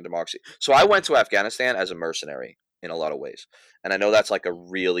of making democracy. So I went to Afghanistan as a mercenary in a lot of ways. And I know that's like a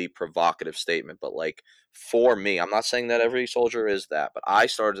really provocative statement, but like for me, I'm not saying that every soldier is that, but I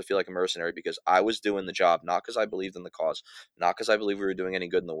started to feel like a mercenary because I was doing the job, not because I believed in the cause, not because I believed we were doing any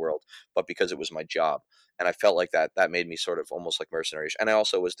good in the world, but because it was my job. And I felt like that made me sort of almost like mercenaries. And I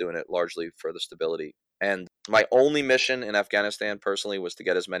also was doing it largely for the stability. And my only mission in Afghanistan personally was to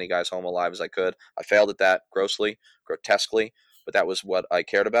get as many guys home alive as I could. I failed at that grotesquely, but that was what I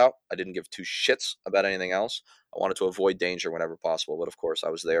cared about. I didn't give two shits about anything else. I wanted to avoid danger whenever possible. But of course, I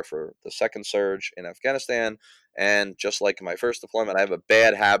was there for the second surge in Afghanistan. And just like my first deployment, I have a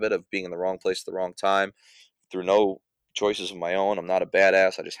bad habit of being in the wrong place at the wrong time through no choices of my own. I'm not a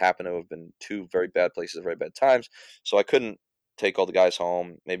badass. I just happen to have been two very bad places at very bad times. So I couldn't take all the guys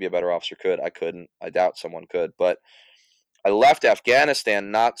home. Maybe a better officer could. I couldn't. I doubt someone could. But I left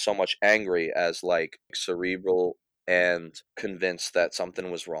Afghanistan not so much angry as like cerebral and convinced that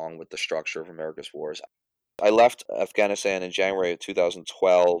something was wrong with the structure of America's wars. I left Afghanistan in January of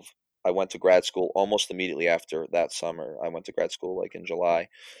 2012. I went to grad school almost immediately after that summer. I went to grad school like in July,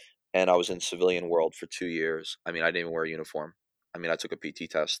 and I was in civilian world for 2 years. I mean, I didn't even wear a uniform. I mean, I took a PT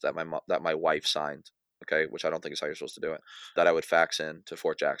test that my wife signed, okay, which I don't think is how you're supposed to do it, that I would fax in to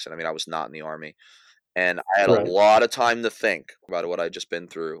Fort Jackson. I mean, I was not in the Army. And I had a lot of time to think about what I'd just been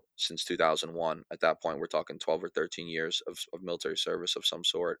through since 2001. At that point, we're talking 12 or 13 years of military service of some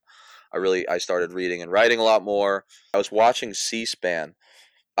sort. I started reading and writing a lot more. I was watching C-SPAN.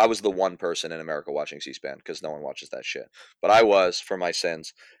 I was the one person in America watching C-SPAN because no one watches that shit. But I was, for my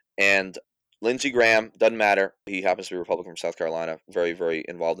sins. And Lindsey Graham, doesn't matter. He happens to be a Republican from South Carolina, very, very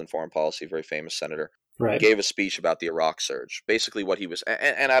involved in foreign policy, very famous senator. Right. Gave a speech about the Iraq surge. Basically what he was,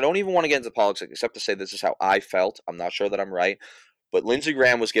 and I don't even want to get into politics except to say this is how I felt. I'm not sure that I'm right. But Lindsey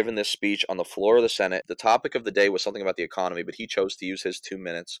Graham was given this speech on the floor of the Senate. The topic of the day was something about the economy, but he chose to use his 2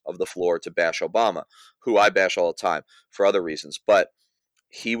 minutes of the floor to bash Obama, who I bash all the time for other reasons. But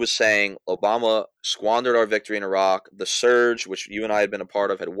he was saying Obama squandered our victory in Iraq. The surge, which you and I had been a part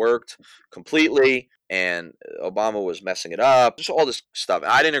of, had worked completely, and Obama was messing it up. Just all this stuff.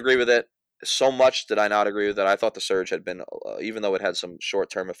 I didn't agree with it. So much did I not agree with it. I thought the surge had been, even though it had some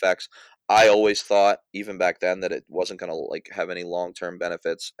short-term effects, I always thought, even back then, that it wasn't going to like have any long-term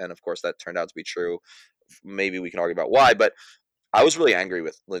benefits. And of course, that turned out to be true. Maybe we can argue about why, but I was really angry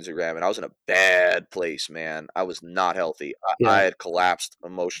with Lindsey Graham, and I was in a bad place, man. I was not healthy. I had collapsed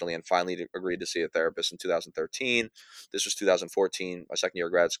emotionally and finally agreed to see a therapist in 2013. This was 2014, my second year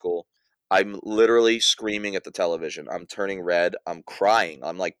of grad school. I'm literally screaming at the television. I'm turning red. I'm crying.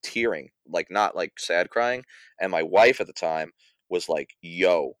 I'm like tearing, like not like sad crying. And my wife at the time was like,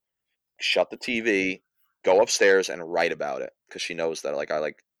 yo, shut the TV, go upstairs and write about it. Because she knows that I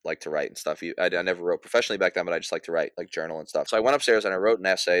like to write and stuff. I never wrote professionally back then, but I just like to write, like journal and stuff. So I went upstairs and I wrote an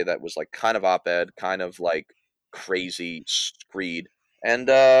essay that was like kind of op-ed, kind of like crazy screed. And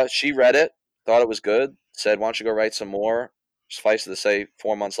she read it, thought it was good, said, why don't you go write some more? Suffice it to say,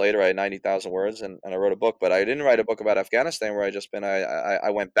 4 months later, I had 90,000 words and I wrote a book. But I didn't write a book about Afghanistan where I just been. I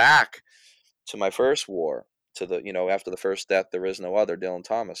went back to my first war, to the, after the first death, there is no other, Dylan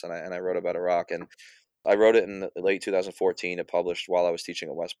Thomas. And I wrote about Iraq. And I wrote it in late 2014. It published while I was teaching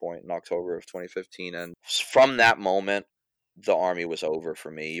at West Point in October of 2015. And from that moment, the Army was over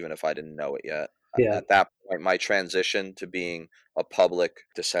for me, even if I didn't know it yet. Yeah. At that point, my transition to being a public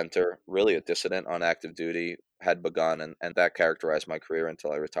dissenter, really a dissident on active duty, had begun, and that characterized my career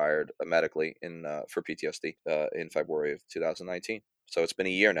until I retired medically for PTSD in February of 2019. So it's been a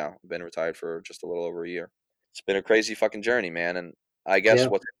year now. I've been retired for just a little over a year. It's been a crazy fucking journey, man. And I guess Yeah.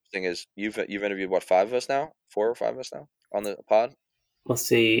 what's interesting is you've interviewed what, 4 or 5 of us now on the pod. Let's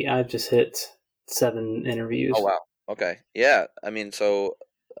see. I've just hit 7 interviews. Oh wow. Okay. Yeah. I mean, so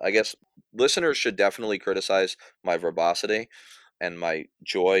I guess listeners should definitely criticize my verbosity and my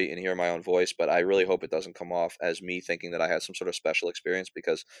joy in hearing my own voice, but I really hope it doesn't come off as me thinking that I had some sort of special experience,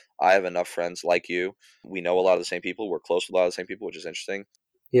 because I have enough friends like you. We know a lot of the same people. We're close to a lot of the same people, which is interesting.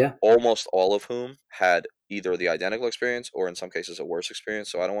 Yeah. Almost all of whom had either the identical experience or in some cases a worse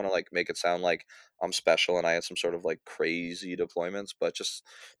experience. So I don't want to like make it sound like I'm special and I had some sort of like crazy deployments, but just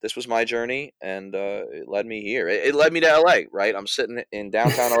this was my journey, and it led me here. It led me to LA, right? I'm sitting in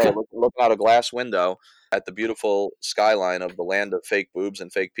downtown LA looking out a glass window at the beautiful skyline of the land of fake boobs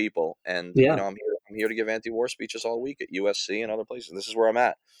and fake people. And Yeah. I'm here to give anti-war speeches all week at USC and other places. This is where I'm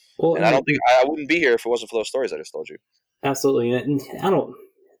at. Well, and I don't think I wouldn't be here if it wasn't for those stories I just told you. Absolutely. And I don't.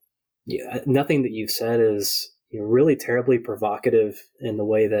 Yeah, nothing that you've said is really terribly provocative in the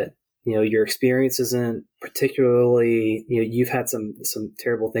way that your experience isn't particularly. You've had some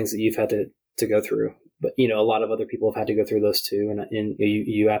terrible things that you've had to go through, but a lot of other people have had to go through those too, and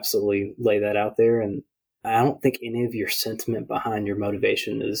you absolutely lay that out there. And I don't think any of your sentiment behind your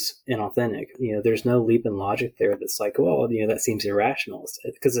motivation is inauthentic. There's no leap in logic there that's like, well, that seems irrational,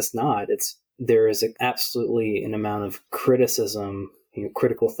 because it's not. There is absolutely an amount of criticism,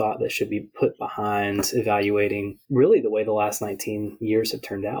 critical thought that should be put behind evaluating really the way the last 19 years have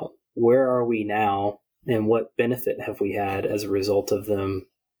turned out. Where are we now, and what benefit have we had as a result of them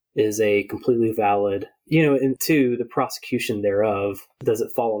is a completely valid, and two, the prosecution thereof, does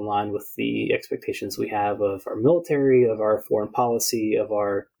it fall in line with the expectations we have of our military, of our foreign policy, of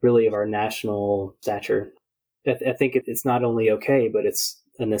our national stature? I think it's not only okay, but it's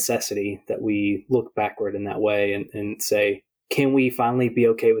a necessity that we look backward in that way and say, can we finally be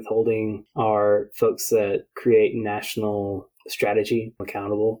okay with holding our folks that create national strategy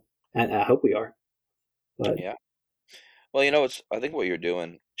accountable? And I hope we are. But yeah. Well, I think what you're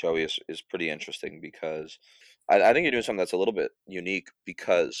doing, Joey, is pretty interesting, because I think you're doing something that's a little bit unique,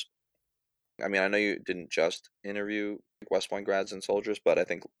 because, I mean, I know you didn't just interview West Point grads and soldiers, but I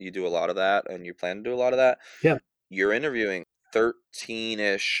think you do a lot of that, and you plan to do a lot of that. Yeah. You're interviewing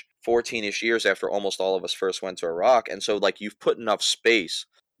 13-ish, 14-ish years after almost all of us first went to Iraq. And so, like, you've put enough space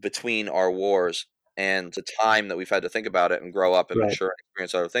between our wars and the time that we've had to think about it and grow up and Right. mature and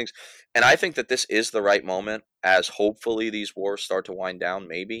experience other things. And I think that this is the right moment, as hopefully these wars start to wind down,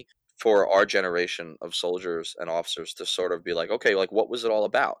 maybe, for our generation of soldiers and officers to sort of be like, okay, like, what was it all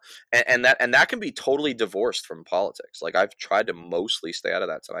about? And that can be totally divorced from politics. Like, I've tried to mostly stay out of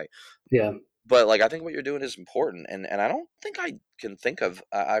that tonight. Yeah. But like, I think what you're doing is important, and I don't think I can think of.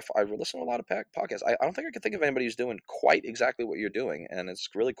 I listen to a lot of podcasts. I don't think I can think of anybody who's doing quite exactly what you're doing, and it's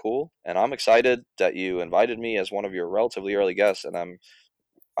really cool. And I'm excited that you invited me as one of your relatively early guests, and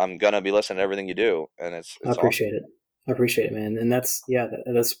I'm gonna be listening to everything you do, and it's I appreciate it. I appreciate it, man. And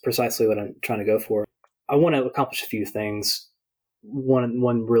that's precisely what I'm trying to go for. I want to accomplish a few things.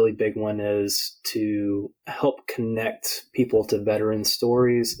 One really big one is to help connect people to veteran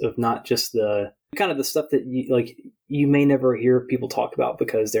stories of not just the kind of the stuff that you may never hear people talk about,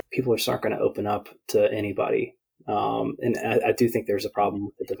 because people just aren't going to open up to anybody. And I do think there's a problem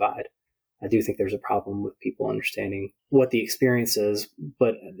with the divide. I do think there's a problem with people understanding what the experience is.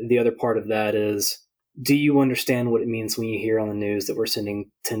 But the other part of that is, do you understand what it means when you hear on the news that we're sending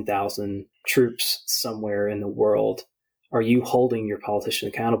 10,000 troops somewhere in the world? Are you holding your politician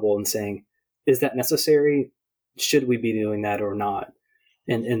accountable and saying, is that necessary? Should we be doing that or not?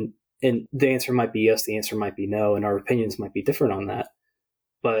 And the answer might be yes, the answer might be no, and our opinions might be different on that.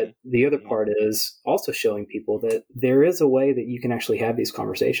 But the other part is also showing people that there is a way that you can actually have these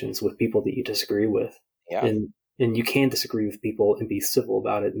conversations with people that you disagree with. Yeah. And you can disagree with people and be civil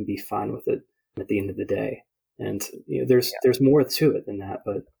about it and be fine with it at the end of the day. And there's more to it than that,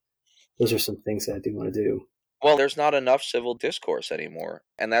 but those are some things that I do want to do. Well, there's not enough civil discourse anymore,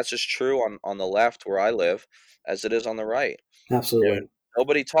 and that's just true on the left where I live, as it is on the right. Absolutely.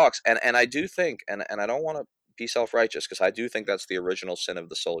 Nobody talks, and I do think, and I don't want to be self-righteous, because I do think that's the original sin of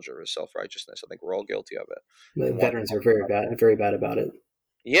the soldier, is self-righteousness. I think we're all guilty of it. The veterans are very bad about it.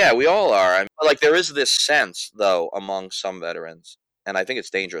 Yeah, we all are. I mean, like, there is this sense, though, among some veterans And I think it's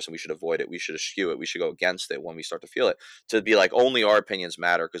dangerous, and we should avoid it. We should eschew it. We should go against it when we start to feel it, to be like, only our opinions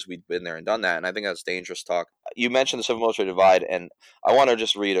matter because we've been there and done that. And I think that's dangerous talk. You mentioned the civil military divide, and I want to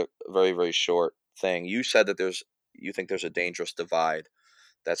just read a very, very short thing. You said that you think there's a dangerous divide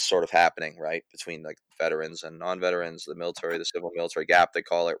that's sort of happening, right, between like veterans and non-veterans, the military, the civil military gap, they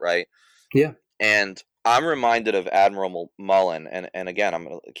call it, right? Yeah. And I'm reminded of Admiral Mullen, and again, I'm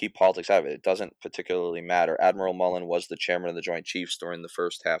going to keep politics out of it. It doesn't particularly matter. Admiral Mullen was the chairman of the Joint Chiefs during the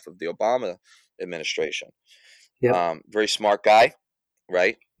first half of the Obama administration. Yeah. Very smart guy,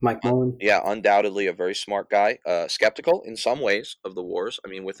 right? Mike Mullen. Yeah, undoubtedly a very smart guy. Skeptical in some ways of the wars, I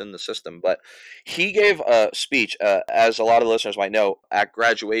mean, within the system. But he gave a speech, as a lot of listeners might know, at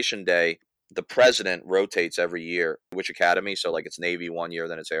graduation day. The president rotates every year, which academy. So like it's Navy one year,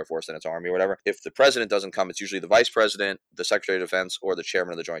 then it's Air Force, then it's Army or whatever. If the president doesn't come, it's usually the vice president, the secretary of defense, or the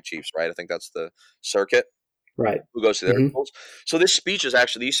chairman of the Joint Chiefs, right? I think that's the circuit. Right. Who goes to their schools. So these speeches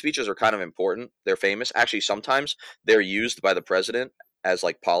are kind of important. They're famous. Actually, sometimes they're used by the president as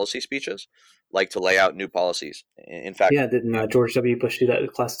like policy speeches, like to lay out new policies. In fact, yeah, didn't George W. Bush do that in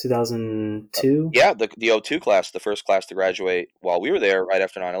class 2002? Yeah, the 02 class, the first class to graduate while we were there right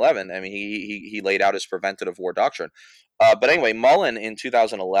after 9/11. I mean, he laid out his preventative war doctrine. But anyway, Mullen in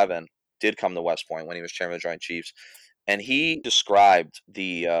 2011 did come to West Point when he was chairman of the Joint Chiefs, and he described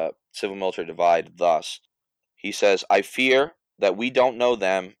the civil military divide thus. He says, "I fear that we don't know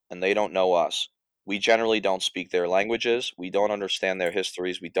them and they don't know us. We generally don't speak their languages. We don't understand their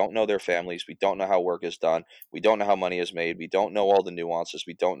histories. We don't know their families. We don't know how work is done. We don't know how money is made. We don't know all the nuances.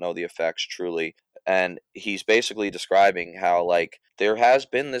 We don't know the effects truly." And he's basically describing how like there has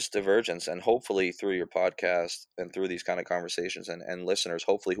been this divergence, and hopefully through your podcast and through these kind of conversations and listeners,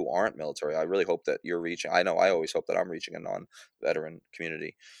 hopefully who aren't military, I really hope that you're reaching. I know I always hope that I'm reaching a non-veteran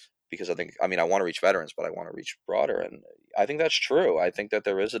community. Because I want to reach veterans, but I want to reach broader. And I think that's true. I think that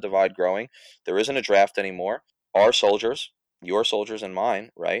there is a divide growing. There isn't a draft anymore. Our soldiers, your soldiers and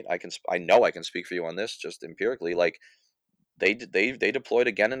mine, right? I know I can speak for you on this just empirically. Like they deployed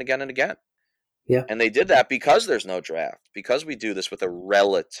again and again and again. Yeah. And they did that because there's no draft, because we do this with a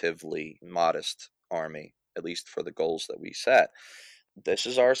relatively modest army, at least for the goals that we set. This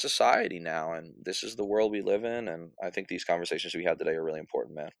is our society now, and this is the world we live in. And I think these conversations we had today are really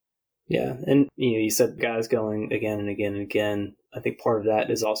important, man. Yeah, and you said guys going again and again and again. I think part of that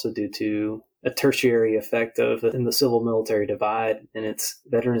is also due to a tertiary effect in the civil military divide, and it's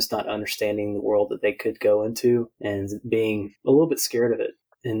veterans not understanding the world that they could go into and being a little bit scared of it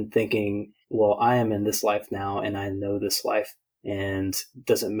and thinking, well, I am in this life now and I know this life, and it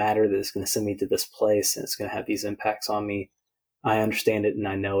doesn't matter that it's going to send me to this place and it's going to have these impacts on me. I understand it and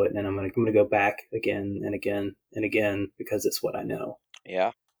I know it, and I'm going to go back again and again and again because it's what I know.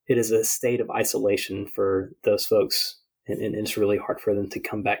 Yeah. It is a state of isolation for those folks, and it's really hard for them to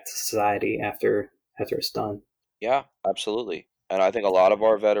come back to society after it's done. Yeah, absolutely. And I think a lot of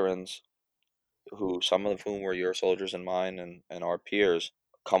our veterans, some of whom were your soldiers and mine and our peers,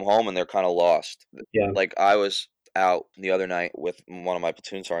 come home and they're kind of lost. Yeah. Like I was out the other night with one of my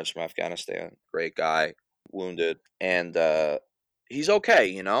platoon sergeants from Afghanistan, great guy, wounded, and he's okay,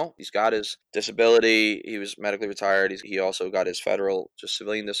 He's got his disability. He was medically retired. He also got his federal, just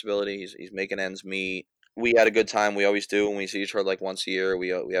civilian disability. He's making ends meet. We had a good time. We always do when we see each other like once a year. We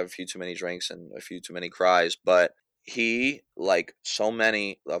have a few too many drinks and a few too many cries. But he, like so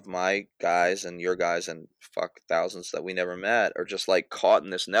many of my guys and your guys and thousands that we never met, are just like caught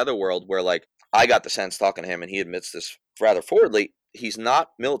in this netherworld where like I got the sense talking to him, and he admits this rather forwardly. He's not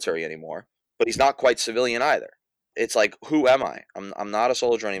military anymore, but he's not quite civilian either. It's like, who am I? I'm not a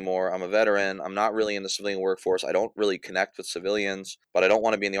soldier anymore. I'm a veteran. I'm not really in the civilian workforce. I don't really connect with civilians, but I don't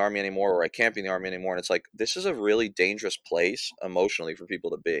want to be in the Army anymore, or I can't be in the Army anymore. And it's like, this is a really dangerous place emotionally for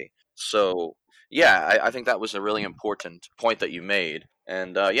people to be. So, yeah, I think that was a really important point that you made.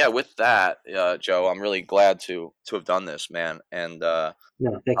 And, with that, Joe, I'm really glad to have done this, man. And no,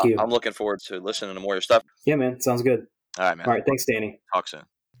 thank you. I'm looking forward to listening to more of your stuff. Yeah, man. Sounds good. All right, man. All right. Thanks, Danny. Talk soon.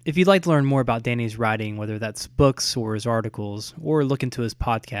 If you'd like to learn more about Danny's writing, whether that's books or his articles, or look into his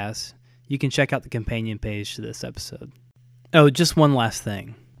podcasts, you can check out the companion page to this episode. Oh, just one last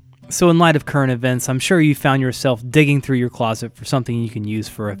thing. So in light of current events, I'm sure you found yourself digging through your closet for something you can use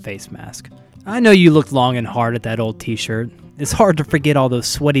for a face mask. I know you looked long and hard at that old t-shirt. It's hard to forget all those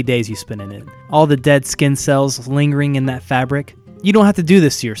sweaty days you spent in it, all the dead skin cells lingering in that fabric. You don't have to do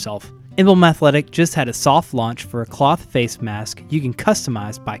this to yourself. Emblem Athletic just had a soft launch for a cloth face mask you can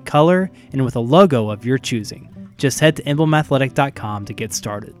customize by color and with a logo of your choosing. Just head to emblemathletic.com to get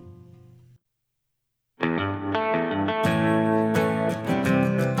started.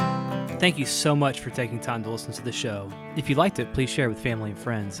 Thank you so much for taking time to listen to the show. If you liked it, please share with family and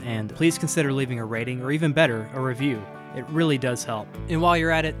friends, and please consider leaving a rating or even better, a review. It really does help. And while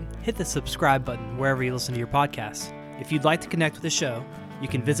you're at it, hit the subscribe button wherever you listen to your podcasts. If you'd like to connect with the show, you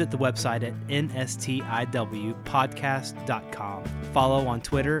can visit the website at nstiwpodcast.com. Follow on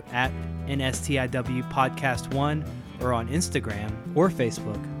Twitter at nstiwpodcast1 or on Instagram or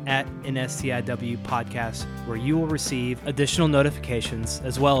Facebook at nstiwpodcast, where you will receive additional notifications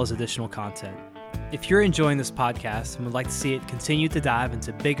as well as additional content. If you're enjoying this podcast and would like to see it continue to dive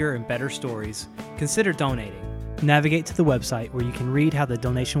into bigger and better stories, consider donating. Navigate to the website where you can read how the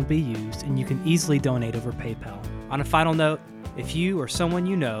donation will be used, and you can easily donate over PayPal. On a final note, if you or someone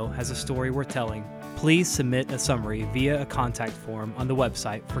you know has a story worth telling, please submit a summary via a contact form on the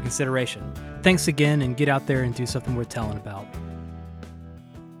website for consideration. Thanks again, and get out there and do something worth telling about.